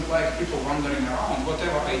regime doesn't like people wandering around,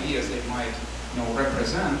 whatever ideas they might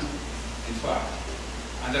represent, in fact.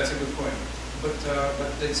 And that's a good point. But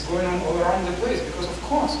it's going on all around the place, because of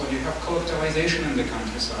course, when you have collectivization in the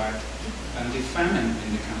countryside, and the famine in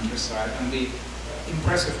the countryside, and the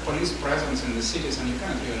impressive police presence in the cities, and you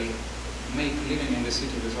can't really make living in the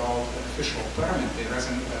city without an official permit, the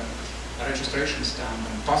registration stamp,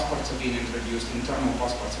 and passports are being introduced, internal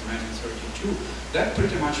passports in 1932, that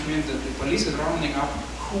pretty much means that the police is rounding up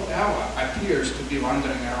whoever appears to be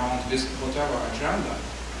wandering around with whatever agenda.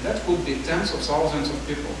 And that would be tens of thousands of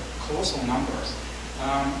people, colossal numbers.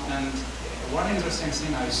 And one interesting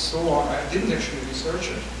thing I saw, I didn't actually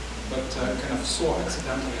research it, but kind of saw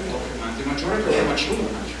accidentally a document. The majority of them are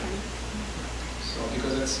children, actually. So,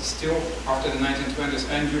 because it's still after the 1920s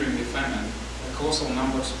and during the famine, colossal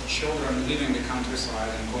numbers of children leaving the countryside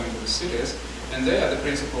and going to the cities, and they are the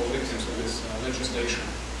principal victims of this legislation.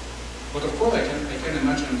 But of course, I can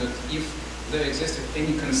imagine that if there existed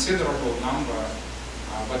any considerable number,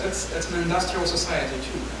 but that's an industrial society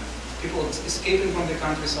too. People escaping from the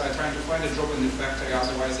countryside, trying to find a job in the factory,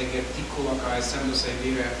 otherwise they get dekulakized, sent to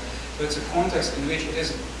Siberia. So it's a context in which it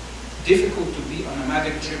is difficult to be a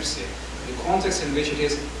nomadic gypsy, the context in which it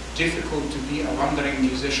is difficult to be a wandering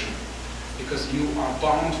musician, because you are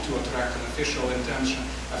bound to attract an official attention,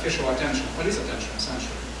 police attention,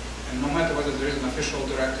 essentially. And no matter whether there is an official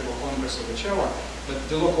directive or Congress or whichever, but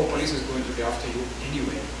the local police is going to be after you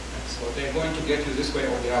anyway. So they're going to get you this way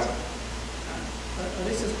or the other.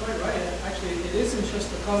 This is quite right. Actually, it isn't just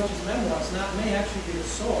the college's memoirs. That may actually be the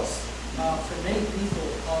source for many people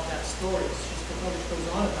of that story. It's just the college goes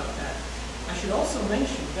on about that. I should also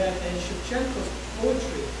mention that in Shevchenko's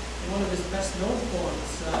poetry, in one of his best-known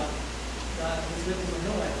poems, that was written in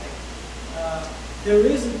Manila, I think, there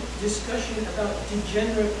is a discussion about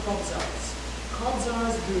degenerate Kobzars.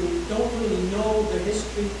 Kobzars who don't really know the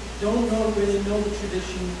history, don't really know the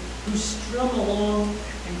tradition, who strum along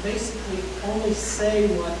and basically only say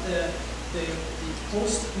what the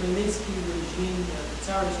post-Khmelnytsky regime, the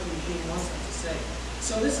Tsarist regime wants them to say.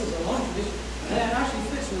 So this is a long tradition, and it actually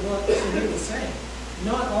fits with what Serhy was saying.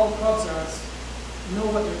 Not all Kobzars know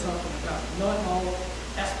what they're talking about. Not all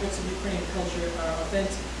aspects of Ukrainian culture are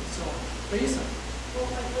authentic and so on. But yes, sir. Well,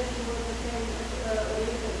 my question was the same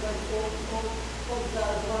related, but all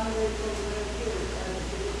one way from the here and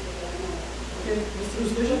okay, Mr.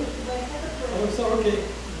 Usvision? Oh, sorry, okay.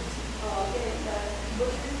 Okay,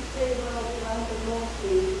 what did you say about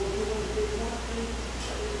Kominowski, who was the mostly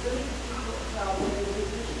very people in the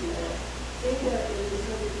position there in the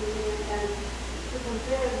Soviet Union, and to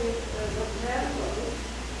compare with the example,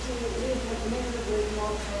 to live with miserably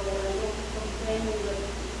more and also complaining that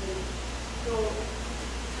so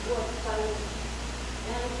what kind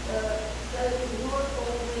and there is not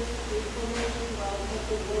always information about what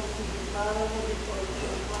the work to be found, because it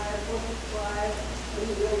requires what required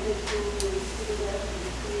related to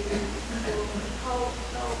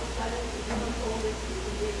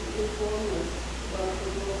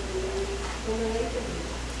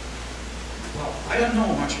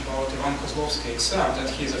Kozlovsky, except that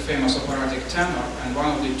he's a famous operatic tenor and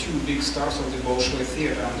one of the two big stars of the Bolshoi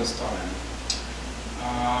theater under Stalin.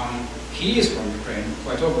 He is from Ukraine,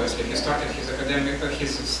 quite obviously. He started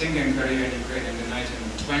his singing career in Ukraine in the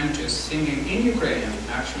 1920s, singing in Ukrainian,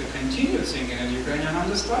 actually continued singing in Ukrainian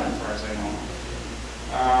under Stalin, as far as I know.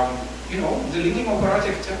 You know, the leading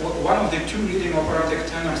operatic, one of the two leading operatic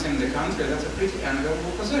tenors in the country, that's a pretty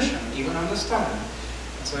enviable position, even under Stalin.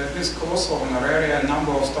 So it means colossal honoraria, a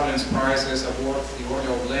number of Stalin's prizes, awards, the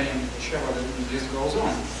Order of Lenin, whichever the list goes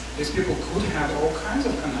on. These people could have all kinds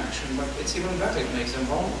of connection, but it's even better, it makes them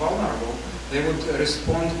vulnerable. They would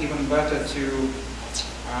respond even better to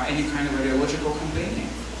any kind of ideological campaigning.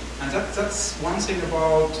 And that's one thing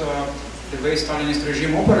about the way Stalinist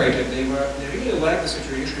regime operated. They really liked the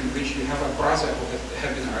situation in which you have a brother who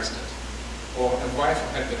had been arrested, or a wife who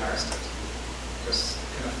had been arrested, because it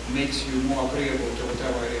kind of makes you more agreeable to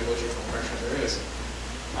whatever ideological pressure there is.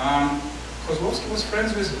 Kozlovsky was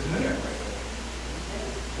friends with Miller, by the way.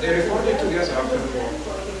 They recorded together after the war.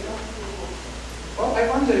 Well, I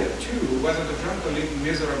wonder too whether Dovzhenko lived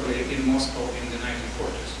miserably in Moscow in the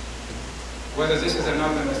 1940s. Whether this is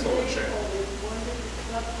another mythology.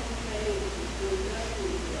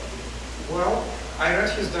 Well, I read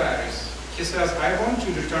his diaries. He says, I want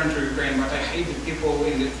to return to Ukraine, but I hate the people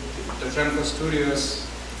in the Dovzhenko studios,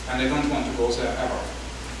 and I don't want to go there ever.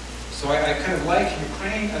 So I kind of like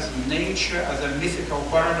Ukraine as nature, as a mythical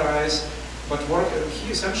paradise, but he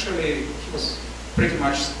was pretty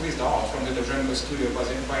much squeezed out from the Dovzhenko studio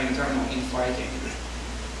by internal infighting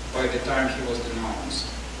by the time he was denounced.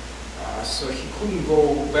 So he couldn't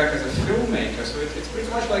go back as a filmmaker. So it's pretty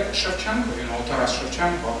much like Shevchenko, you know, Taras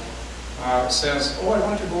Shevchenko says, oh, I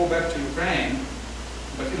want to go back to Ukraine.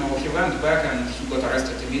 But, you know, he went back and he got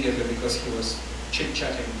arrested immediately because he was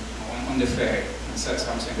chit-chatting on the ferry and said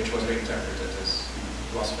something which was reinterpreted as, you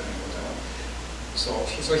know, blasphemy or whatever.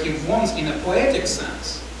 So he wants, in a poetic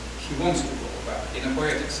sense, he wants to go back, in a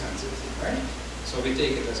poetic sense, right? So we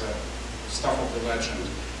take it as a stuff of the legend.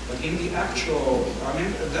 But in the actual, I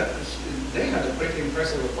mean, they had a pretty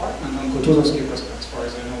impressive apartment on Kutuzovsky Prospect, as far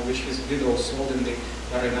as I know, which his widow sold in the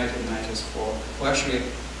early 1990s for, well, actually,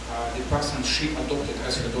 the person she adopted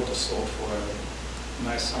as her daughter sold for a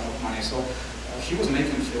nice sum of money. So he was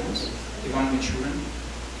making films, Ivan Michurin,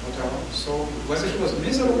 whatever. So whether he was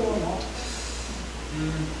miserable or not,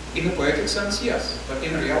 in a poetic sense, yes. But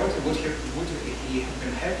in reality, would he have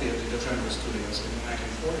been happy at the Dovzhenko studios in the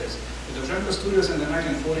 1940s? The Dovzhenko studios in the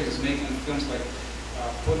 1940s is making films like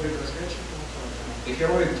Podvig Razvedchik, the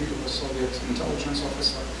heroic deed of a Soviet intelligence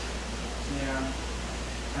officer. Yeah.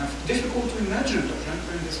 Kind of difficult to imagine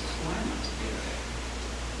Dovzhenko in this climate, really.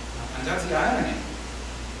 And that's the irony,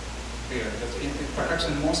 really, that perhaps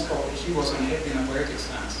in Moscow he was unhappy in a poetic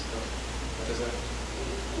sense. But what is that?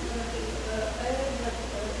 I read that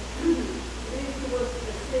he was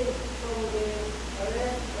saved from the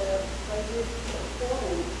arrest by this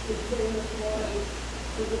Stalin, the famous one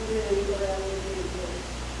to the period around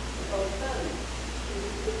Stalin.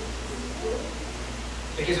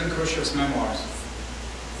 It is in Khrushchev's memoirs.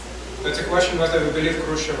 It's a question whether we believe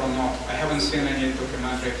Khrushchev or not. I haven't seen any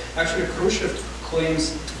documentary. Actually, Khrushchev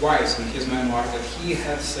claims twice in his memoir that he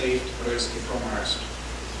had saved Rudnyckyj from arrest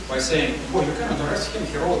by saying, well, you cannot arrest him.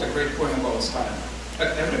 He wrote a great poem about Stalin.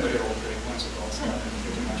 But everybody wrote great poems about Stalin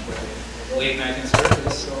pretty much by the late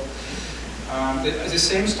 1930s. So the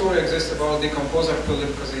same story exists about the composer Philip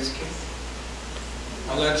Kozytsky,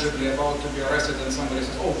 allegedly about to be arrested, and somebody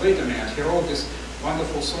says, oh, wait a minute, he wrote this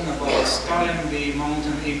wonderful song about Stalin the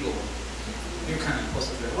mountain eagle. You can't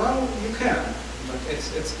possibly. Well, you can, but it's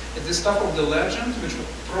the stuff of the legend, which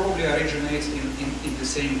probably originates in the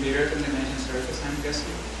same period in the 1930s, I'm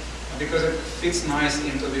guessing. Because it fits nice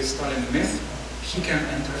into the Stalin myth, he can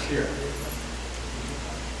interfere.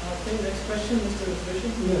 Okay, next question, Mr.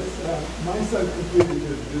 Bishop. Yes, my son completed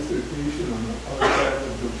his dissertation on the archive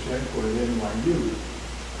of Dovzhenko at NYU.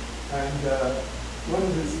 And one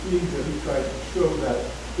of his themes that he tried to show that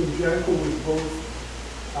Dovzhenko was both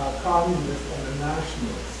a communist and a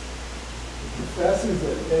nationalist. The professors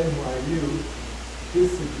at NYU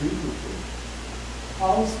disagreed with him.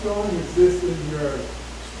 How strong is this in your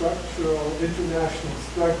structural, international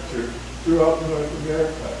structure throughout North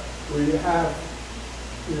America, where you have,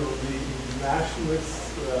 you know, the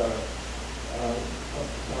nationalists,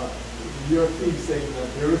 Europeans saying that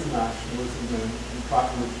there is nationalism and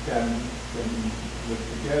communism can live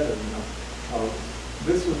together, you know.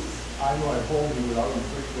 This was, I know at home you would always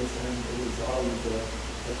bring this, and it was always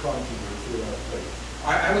a controversy at our place.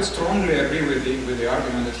 I would strongly agree with the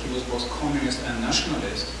argument that he was both communist and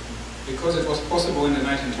nationalist, because it was possible in the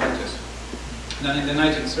 1920s. Then in the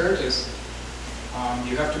 1930s,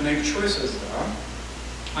 You have to make choices there.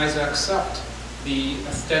 Either accept the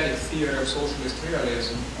aesthetic theory of socialist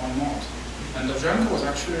realism or not. And Dovzhenko was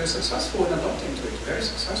actually successful in adopting to it, very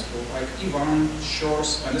successful, like Ivan,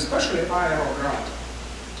 Shores, and especially Aerograd.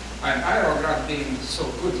 And Aerograd being so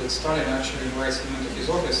good that Stalin actually invites him into his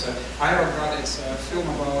office. Aerograd, it's a film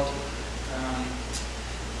about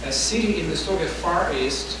a city in the Soviet Far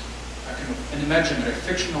East, an imaginary,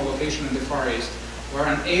 fictional location in the Far East, where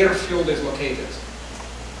an airfield is located.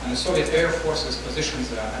 And the Soviet Air Force is positioned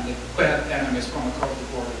there, and the bad enemies from across the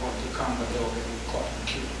border want to come, but they'll get caught and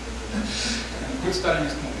killed. Good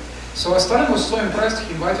Stalinist movie. So Stalin was so impressed,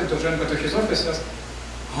 he invited Dovzhenko to his office and says,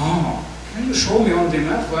 "Oh, can you show me on the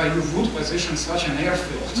map where you would position such an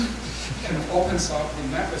airfield?" Kind of opens up, the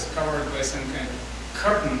map is covered by some kind of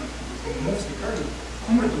curtain, moves the curtain.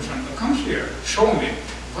 "Comrade Dovzhenko, come here, show me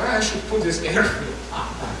where I should put this airfield."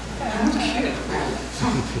 I'm not kidding.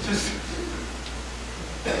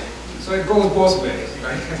 So it goes both ways,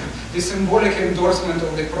 right? The symbolic endorsement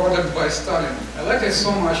of the product by Stalin. I like it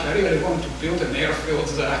so much, I really want to build an airfield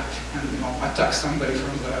there and attack somebody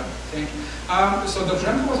from there. So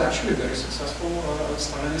Dovzhenko was actually a very successful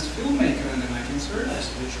Stalinist filmmaker in the 1930s,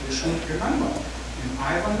 which we should remember. In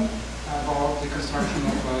Ivan, about the construction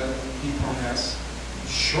of the progress,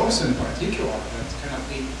 Shores in particular, that's kind of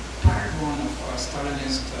the paragon of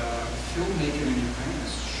Stalinist filmmaking in Ukraine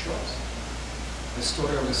is Shores. The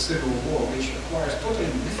story of the Civil War, which acquires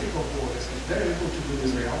totally mythical borders, has very little to do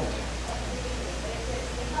with reality.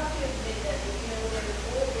 You have to admit that, there's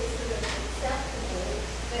all these sort of acceptable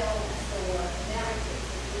films or narratives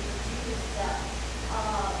that we produce that,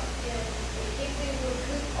 if they were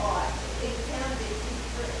good art, they tended to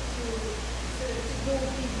sort of to go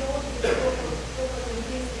beyond the sort of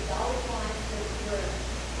linguistic outlines that were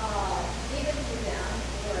given to them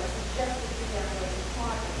or suggested to them as a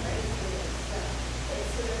part of race.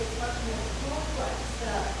 It's much more complex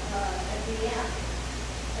at the end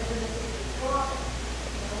as an essential problem,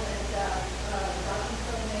 and Russian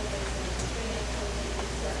filmmakers and Ukrainian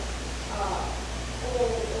filmmakers all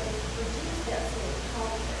produce that sort of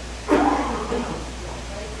culture.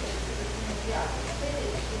 Right? It's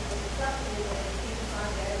finished, acceptable, and people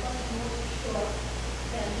find that much more short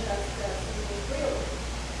than just real.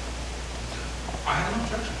 I have no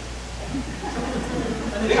objection.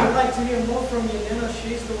 And if you'd like to hear more from Yelena,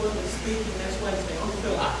 she's the one that's speaking next Wednesday on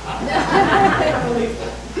film.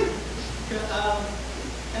 Unbelievable.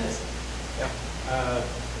 Ennis. Yeah.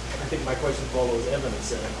 I think my question follows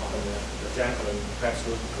Evan's on the example, and perhaps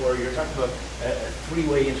before you're talking about a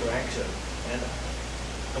three-way interaction. And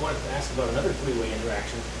I wanted to ask about another three-way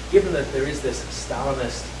interaction. Given that there is this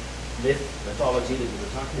Stalinist mythology that you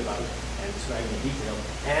were talking about and describing in detail,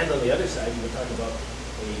 and on the other side you were talking about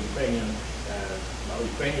the Ukrainian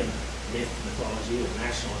mythology, the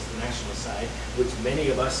nationalist side, which many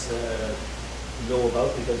of us know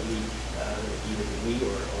about because either we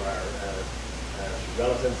or our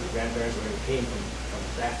relatives or grandparents or whatever came from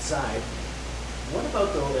that side. What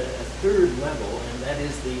about a third level, and that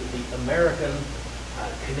is the American,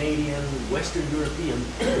 Canadian, Western European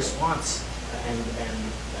response and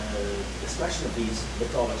discussion of these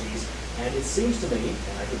mythologies? And it seems to me,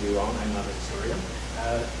 and I could be wrong, I'm not a historian,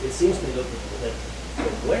 it seems to me that the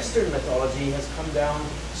Western mythology has come down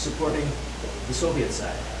supporting the Soviet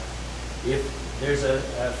side. If there's a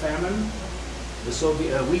famine, the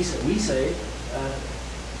Soviet we say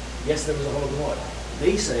yes, there was a Holodomor.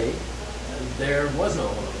 They say there was no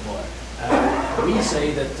Holodomor. We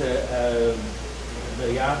say that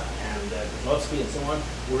Vilya and Kominowski and so on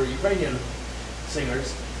were Ukrainian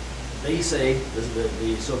singers. They say,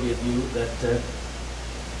 the Soviet view, that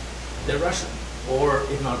they're Russian, or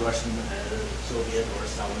if not Russian, Soviet or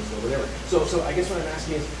Stalinist or whatever. So I guess what I'm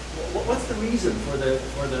asking is, what's the reason for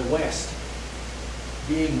the West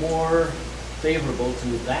being more favorable to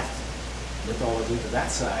that mythology, to that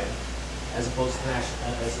side, as opposed to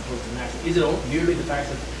national? Is it merely the fact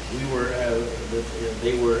that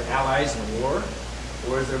they were allies in the war,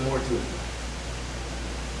 or is there more to it?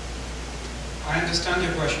 I understand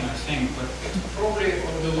your question, I think, but it's probably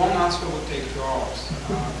the long answer would take 2 hours.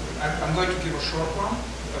 I'm going to give a short one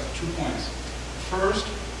of 2 points. First,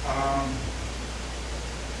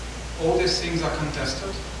 all these things are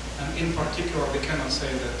contested, and in particular, we cannot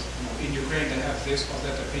say that in Ukraine they have this or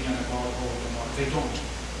that opinion about Holodomor. They don't.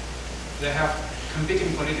 They have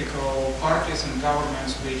competing political parties and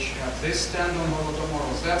governments which have this stand on Holodomor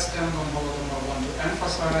or that stand on Holodomor, want to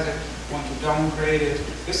emphasize it, want to downgrade it.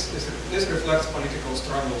 This reflects political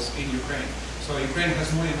struggles in Ukraine. So Ukraine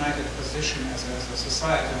has no united position as a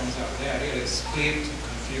society on that. They are really split,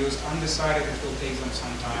 confused, undecided. It will take them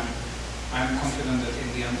some time. I'm confident that in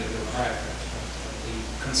the end they will arrive at the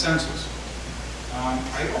consensus.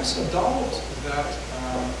 I also doubt that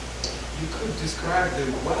you could describe the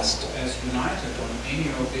West as united on any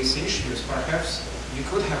of these issues. Perhaps you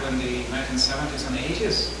could have in the 1970s and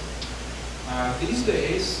 80s. These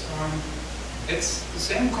days, it's the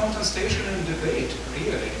same contestation and debate,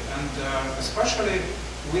 really, and especially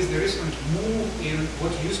with the recent move in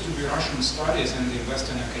what used to be Russian studies in the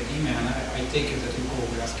Western academia, and I take it that you will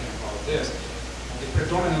be asking about this, the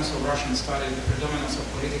predominance of Russian studies, the predominance of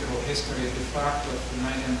political history, the fact of the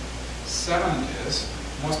 1970s,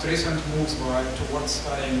 most recent moves were towards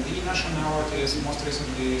studying the nationalities, most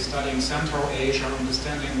recently studying Central Asia,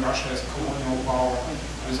 understanding Russia as colonial power,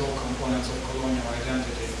 with all components of colonial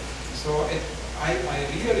identity. So I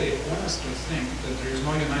really honestly think that there is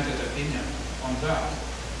no united opinion on that.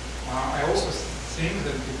 I also think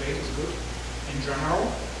that debate is good in general,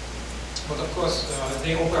 but of course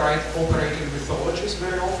they operate in mythologies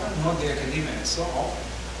very often, not the academia itself,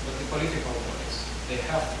 but the political bodies. They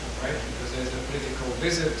have to, right? Because there's a political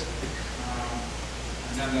visit,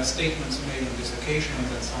 and then there are statements made on this occasion, and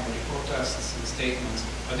then somebody protests and statements.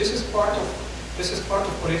 But this is part of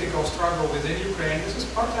political struggle within Ukraine. This is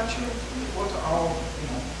part actually of what our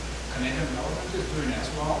Canadian government is doing as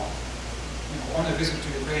well. On a visit to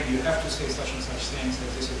Ukraine, you have to say such and such things,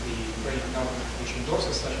 that this is the Ukrainian government which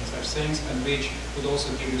endorses such and such things, and which would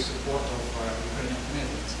also give you support of Ukrainian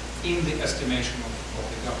Canadians in the estimation of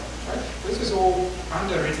the government. Right? This is all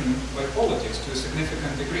underwritten by politics to a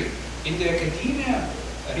significant degree. In the academia,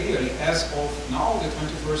 really, as of now, the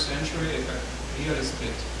 21st century, it's really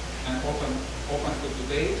split and open for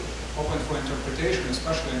debate, open for interpretation,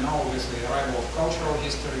 especially now with the arrival of cultural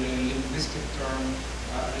history, linguistic term,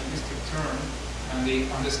 and the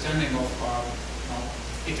understanding of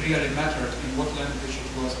it really mattered in what language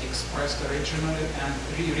it was expressed originally and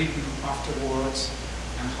rewritten afterwards,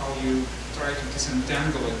 and how you try to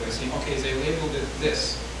disentangle it by saying, okay, they labeled it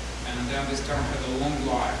this, and then this term had a long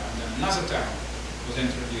life, and then another term was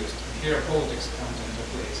introduced. Here politics comes into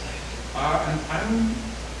place. And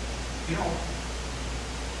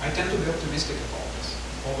I tend to be optimistic about this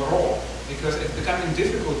overall, because it's becoming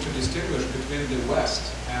difficult to distinguish between the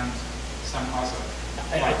West and some other.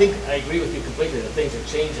 I think I agree with you completely that things are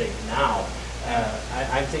changing now.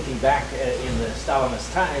 I'm thinking back in the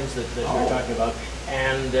Stalinist times that you're talking about,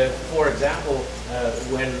 and for example,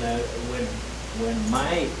 when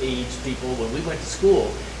my age people, when we went to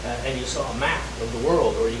school, and you saw a map of the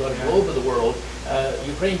world, or you got a globe of the world,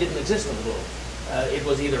 Ukraine didn't exist on the globe. It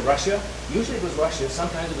was either Russia, usually it was Russia,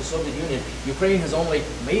 sometimes it was the Soviet Union. Ukraine has only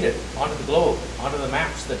made it onto the globe, onto the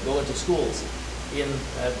maps that go into schools in,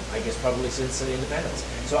 I guess, probably since independence.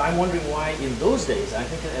 So I'm wondering why in those days, I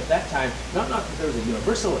think at that time, not that there was a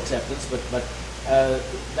universal acceptance, but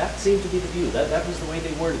that seemed to be the view. That was the way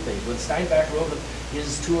they worded things. When Steinbeck wrote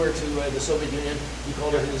his tour to the Soviet Union, he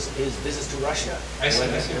called it his visits to Russia. I see.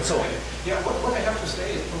 And so on. Yeah, what I have to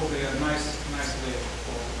say is probably a nice way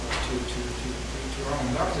to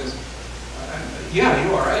round up this. Yeah,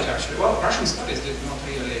 you are right, actually. Well, Russian studies did not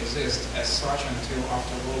really exist as such until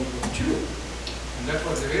after World War II. And that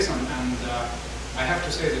was the reason. And I have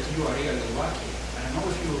to say that you are really lucky. I don't know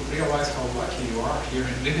if you realize how lucky you are here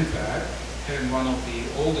in Winnipeg, having one of the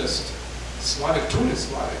oldest truly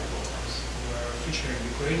Slavic programs, featuring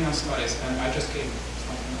Ukrainian studies. And I just came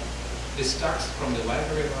this text from the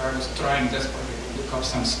library where I was trying desperately to look up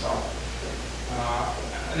some stuff.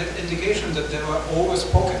 An indication that there were always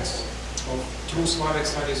pockets of true Slavic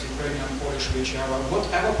studies, Ukrainian, Polish, whichever,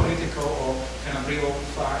 whatever political or kind of real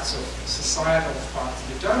facts of societal facts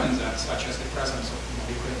determine that, such as the presence of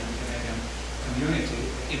Ukrainian Canadian community,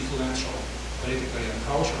 influential politically and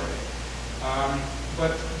culturally.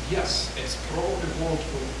 But yes, it's probably World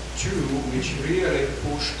War II which really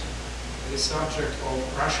pushed the subject of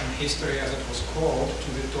Russian history, as it was called, to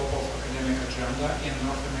the top of academic agenda in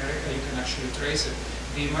North America. You can actually trace it.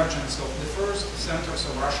 The emergence of the first centers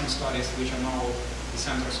of Russian studies, which are now the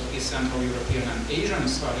centers of East Central European and Asian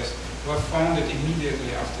studies, were founded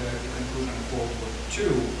immediately after the conclusion of World War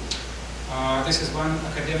II. This is one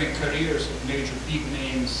academic careers of major big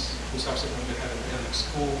names who subsequently had academic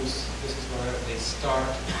schools. This is where they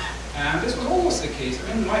start. And this was always the case.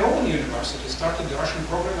 I mean, my own university started the Russian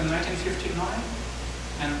program in 1959,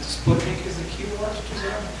 and Sputnik is the key word to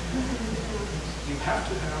that. You have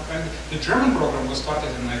to have, and the German program was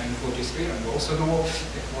started in 1943, and we also know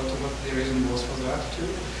what the reason was for that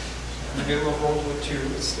too. In the middle of World War II,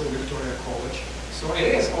 it's still Victoria College. So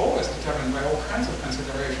it is always determined by all kinds of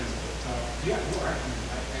considerations. But yeah, you're right.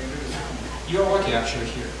 I agree with you. You're lucky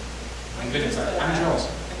actually here in Winnipeg. I'm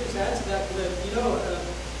jealous. I just add to that,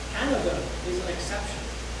 Canada is an exception.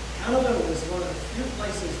 Canada was one of the few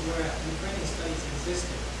places where Ukrainian studies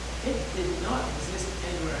existed. It did not exist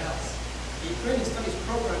anywhere else. The Ukrainian studies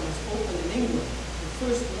program was opened in England, the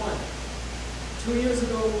first one. 2 years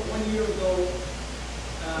ago, 1 year ago,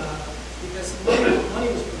 because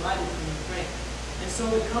money was provided from Ukraine. And so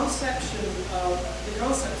the concept of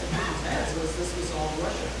people's heads was this was all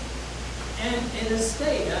Russia. And it has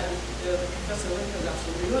stayed, and Professor Lincoln is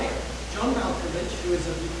absolutely right. John Malkovich, who is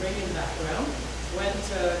of Ukrainian background, went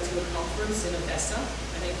to a conference in Odessa,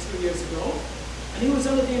 I think 2 years ago, and he was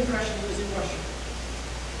under the impression he was in Russia.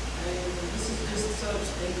 And this is just sort of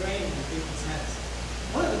ingrained in people's heads.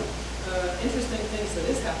 One of the interesting things that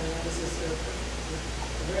is happening, and this is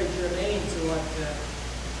very germane to what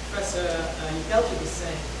Professor Yekelchyk is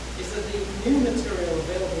saying, is that the new material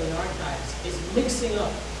available in archives is mixing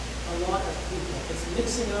up a lot of people. It's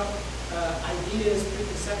mixing up ideas,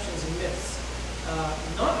 preconceptions, and myths.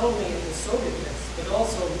 Not only in the Soviet myths, but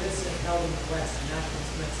also myths held in the West,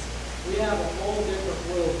 nationalist myths. We have a whole different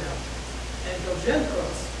world now. And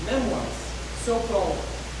Dolzhenkov's memoirs, so-called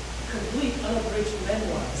complete unabridged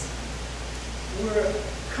memoirs, were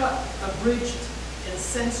cut, abridged, and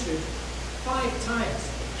censored 5 times.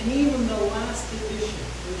 And even the last edition,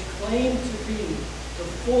 which claimed to be the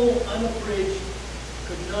full unabridged,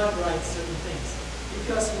 could not write certain things.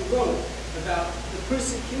 Because he wrote about the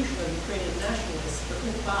persecution of Ukrainian nationalists, the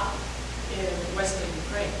UPA, in Western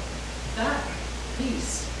Ukraine. That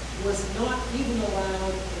piece was not even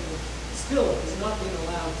allowed, still is not being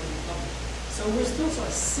allowed to be published. So we're still sort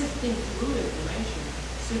of sifting through information,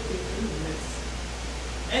 sifting through the myths.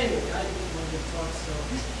 Anyway, I didn't want to talk, so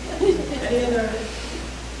any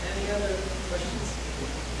other questions?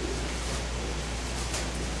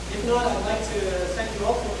 If not, I'd like to thank you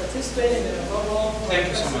all for participating, and above all, thank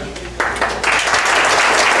you so much.